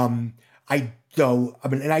 And I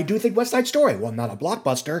do think West Side Story, while not a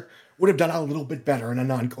blockbuster, would have done a little bit better in a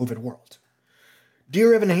non-COVID world.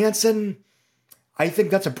 Dear Evan Hansen, I think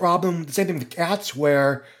that's a problem. The same thing with Cats,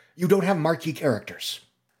 where you don't have marquee characters.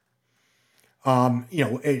 And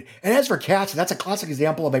as for Cats, that's a classic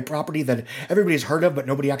example of a property that everybody's heard of, but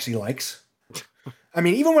nobody actually likes. I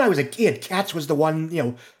mean, even when I was a kid, Cats was the one,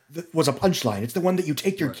 that was a punchline. It's the one that you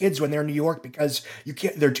take your kids when they're in New York because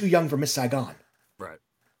they're too young for Miss Saigon. Right.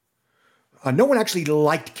 No one actually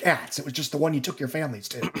liked Cats. It was just the one you took your families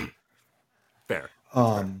to. Fair.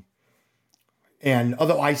 And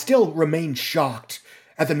although I still remain shocked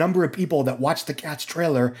at the number of people that watched the Cats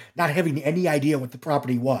trailer not having any idea what the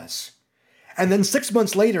property was. And then 6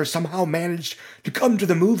 months later somehow managed to come to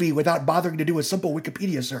the movie without bothering to do a simple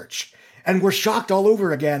Wikipedia search. And were shocked all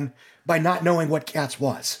over again by not knowing what Cats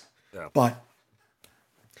was. Yeah. But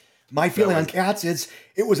my feeling on Cats is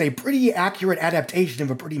it was a pretty accurate adaptation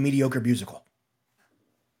of a pretty mediocre musical.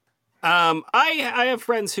 I have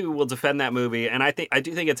friends who will defend that movie, and I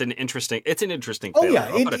do think it's an interesting failure. Oh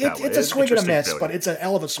yeah, it's a swing and a miss, but it's a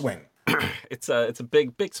hell of a swing. It's a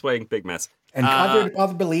big swing, big miss. And contrary to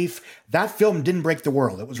popular belief, that film didn't break the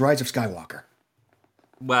world. It was Rise of Skywalker.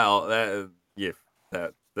 Well,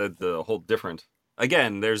 the whole different.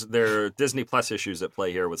 Again, there are Disney Plus issues at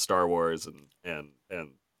play here with Star Wars and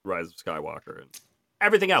Rise of Skywalker and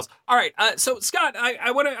everything else. All right, so Scott, I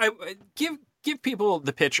want to give people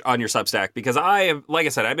the pitch on your Substack because like I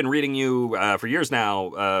said, I've been reading you for years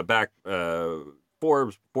now. Back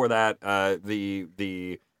Forbes before that, I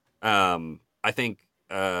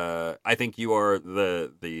think you are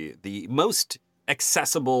the most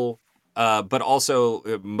accessible, but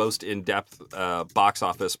also most in depth box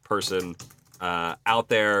office person out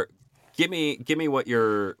there. Give me what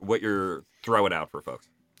you're throwing out for folks.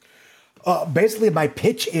 Basically, my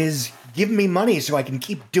pitch is give me money so I can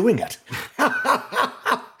keep doing it.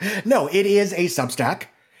 No, it is a Substack.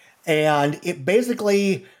 And it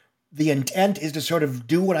basically, the intent is to sort of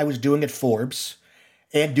do what I was doing at Forbes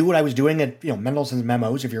and do what I was doing at, Mendelssohn's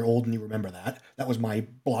Memos, if you're old and you remember that. That was my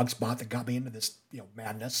blog spot that got me into this,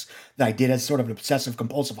 madness that I did as sort of an obsessive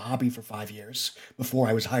compulsive hobby for 5 years before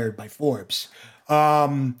I was hired by Forbes.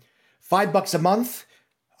 $5 a month.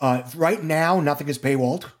 Right now, nothing is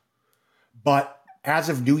paywalled. But as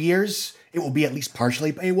of New Year's, it will be at least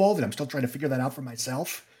partially paywalled, and I'm still trying to figure that out for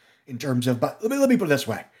myself in terms of, but let me put it this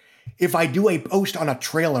way. If I do a post on a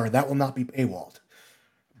trailer, that will not be paywalled.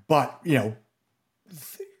 But,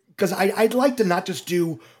 because I'd like to not just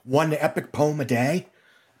do one epic poem a day,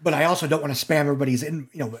 but I also don't want to spam everybody's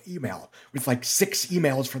email with like 6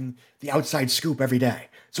 emails from the outside scoop every day.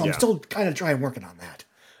 So I'm still kind of trying working on that.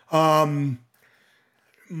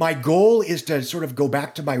 My goal is to sort of go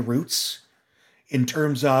back to my roots in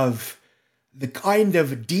terms of the kind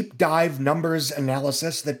of deep dive numbers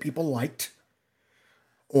analysis that people liked,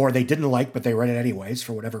 or they didn't like, but they read it anyways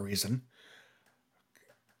for whatever reason.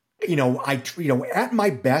 At my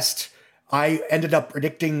best, I ended up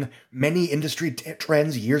predicting many industry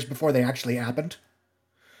trends years before they actually happened.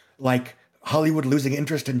 Like Hollywood losing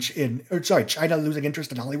interest China losing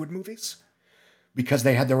interest in Hollywood movies because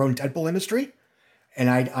they had their own tentpole industry. And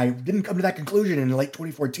I didn't come to that conclusion in late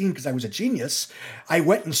 2014 because I was a genius. I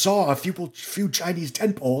went and saw a few Chinese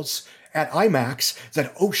tentpoles at IMAX, said,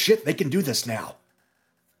 oh shit, they can do this now.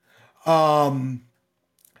 I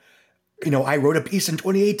wrote a piece in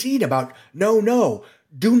 2018 about, no,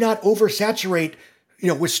 do not oversaturate,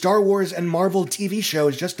 with Star Wars and Marvel TV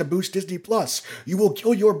shows just to boost Disney Plus. You will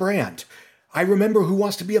kill your brand. I remember Who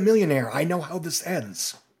Wants to Be a Millionaire. I know how this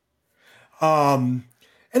ends.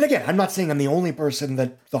 And again, I'm not saying I'm the only person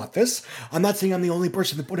that thought this. I'm not saying I'm the only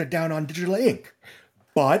person that put it down on Digital Ink.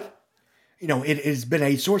 But, it has been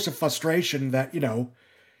a source of frustration that,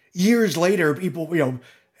 years later, people,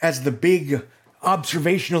 as the big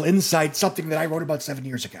observational insight, something that I wrote about 7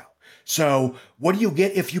 years ago. So what do you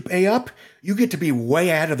get if you pay up? You get to be way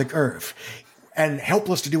ahead of the curve and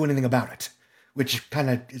helpless to do anything about it, which kind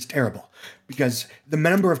of is terrible. Because the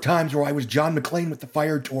number of times where I was John McClane with the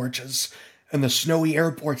fire torches and the snowy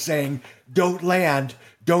airport saying, don't land,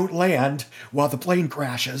 while the plane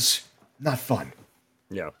crashes. Not fun.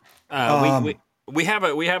 Yeah. We have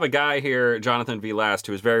a guy here, Jonathan V. Last,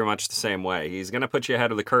 who is very much the same way. He's going to put you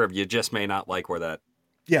ahead of the curve. You just may not like where that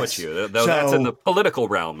puts you. Though that's in the political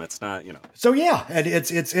realm. It's not, So yeah, and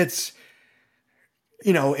it's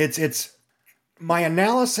my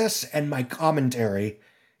analysis and my commentary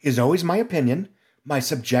is always my opinion, my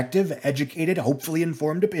subjective, educated, hopefully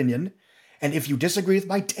informed opinion. And if you disagree with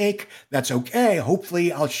my take, that's okay.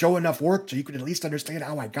 Hopefully I'll show enough work so you can at least understand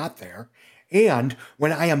how I got there. And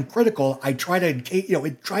when I am critical, I try to,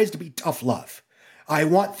 it tries to be tough love. I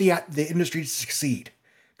want the industry to succeed,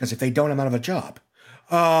 because if they don't, I'm out of a job.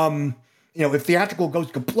 If theatrical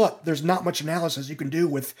goes kaput, there's not much analysis you can do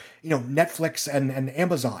with, Netflix and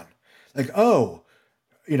Amazon. Like,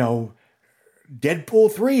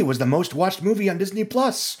 Deadpool 3 was the most watched movie on Disney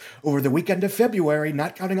Plus over the weekend of February,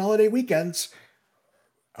 not counting holiday weekends.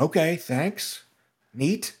 Okay, thanks.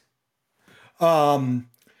 Neat.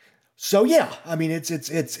 So yeah, I mean,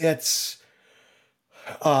 it's.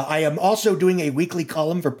 I am also doing a weekly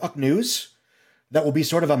column for Puck News that will be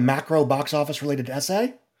sort of a macro box office related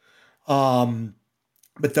essay.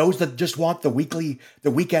 But those that just want the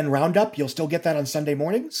weekend roundup, you'll still get that on Sunday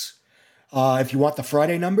mornings. If you want the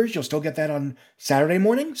Friday numbers, you'll still get that on Saturday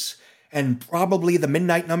mornings, and probably the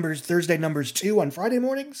midnight numbers, Thursday numbers too, on Friday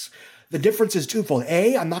mornings. The difference is twofold.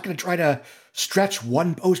 A, I'm not going to try to stretch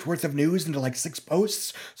one post worth of news into like 6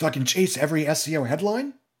 posts so I can chase every SEO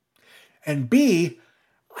headline. And B,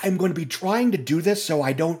 I'm going to be trying to do this so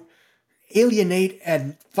I don't alienate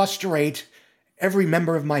and frustrate every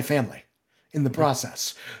member of my family in the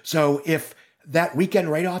process. So if that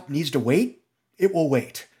weekend write-off needs to wait, it will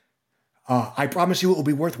wait. I promise you it will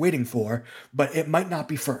be worth waiting for, but it might not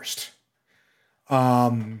be first.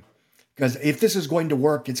 Because if this is going to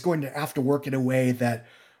work, it's going to have to work in a way that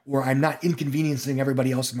where I'm not inconveniencing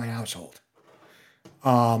everybody else in my household.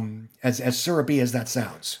 As syrupy as that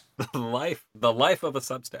sounds. The life of a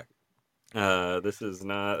Substack. This is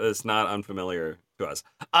not unfamiliar to us.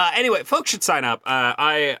 Anyway, folks should sign up.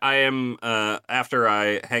 I am after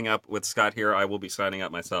I hang up with Scott here, I will be signing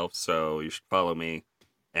up myself. So you should follow me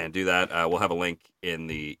and do that. We'll have a link in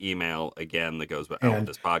the email again that goes out with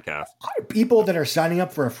this podcast. People that are signing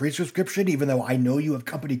up for a free subscription, even though I know you have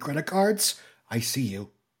company credit cards, I see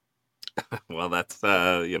you. Well, that's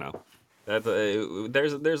That's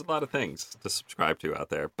there's a lot of things to subscribe to out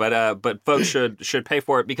there, but folks should pay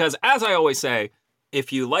for it because, as I always say,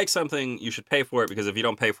 if you like something, you should pay for it because if you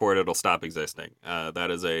don't pay for it, it'll stop existing.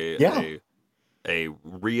 That is a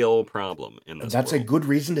real problem in this. That's world. A good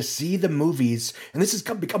reason to see the movies, and this has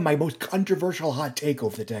become my most controversial hot take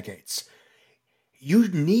over the decades. You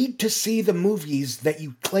need to see the movies that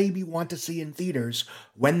you claim you want to see in theaters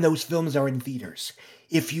when those films are in theaters.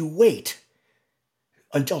 If you wait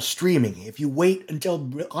until streaming, if you wait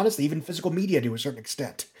until, honestly, even physical media to a certain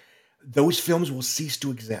extent, those films will cease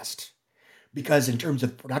to exist. Because in terms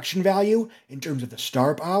of production value, in terms of the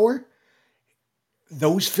star power,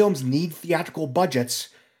 those films need theatrical budgets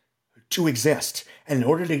to exist. And in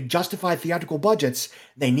order to justify theatrical budgets,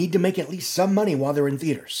 they need to make at least some money while they're in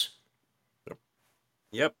theaters.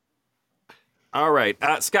 Yep. All right.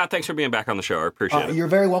 Scott, thanks for being back on the show. I appreciate it. You're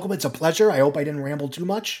very welcome. It's a pleasure. I hope I didn't ramble too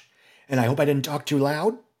much. And I hope I didn't talk too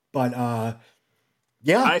loud. But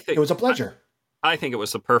it was a pleasure. I think it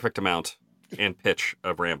was the perfect amount and pitch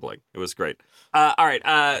of rambling. It was great. All right.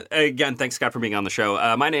 Again, thanks, Scott, for being on the show.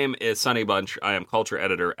 My name is Sonny Bunch. I am culture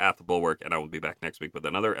editor at The Bulwark, and I will be back next week with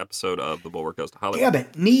another episode of The Bulwark Goes to Hollywood. Damn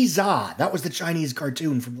it. Niza. That was the Chinese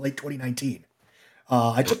cartoon from late 2019.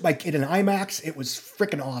 I took my kid in IMAX. It was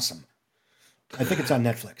freaking awesome. I think it's on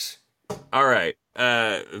Netflix. All right.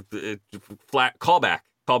 Flat callback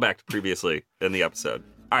to previously in the episode.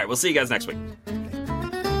 All right. We'll see you guys next week.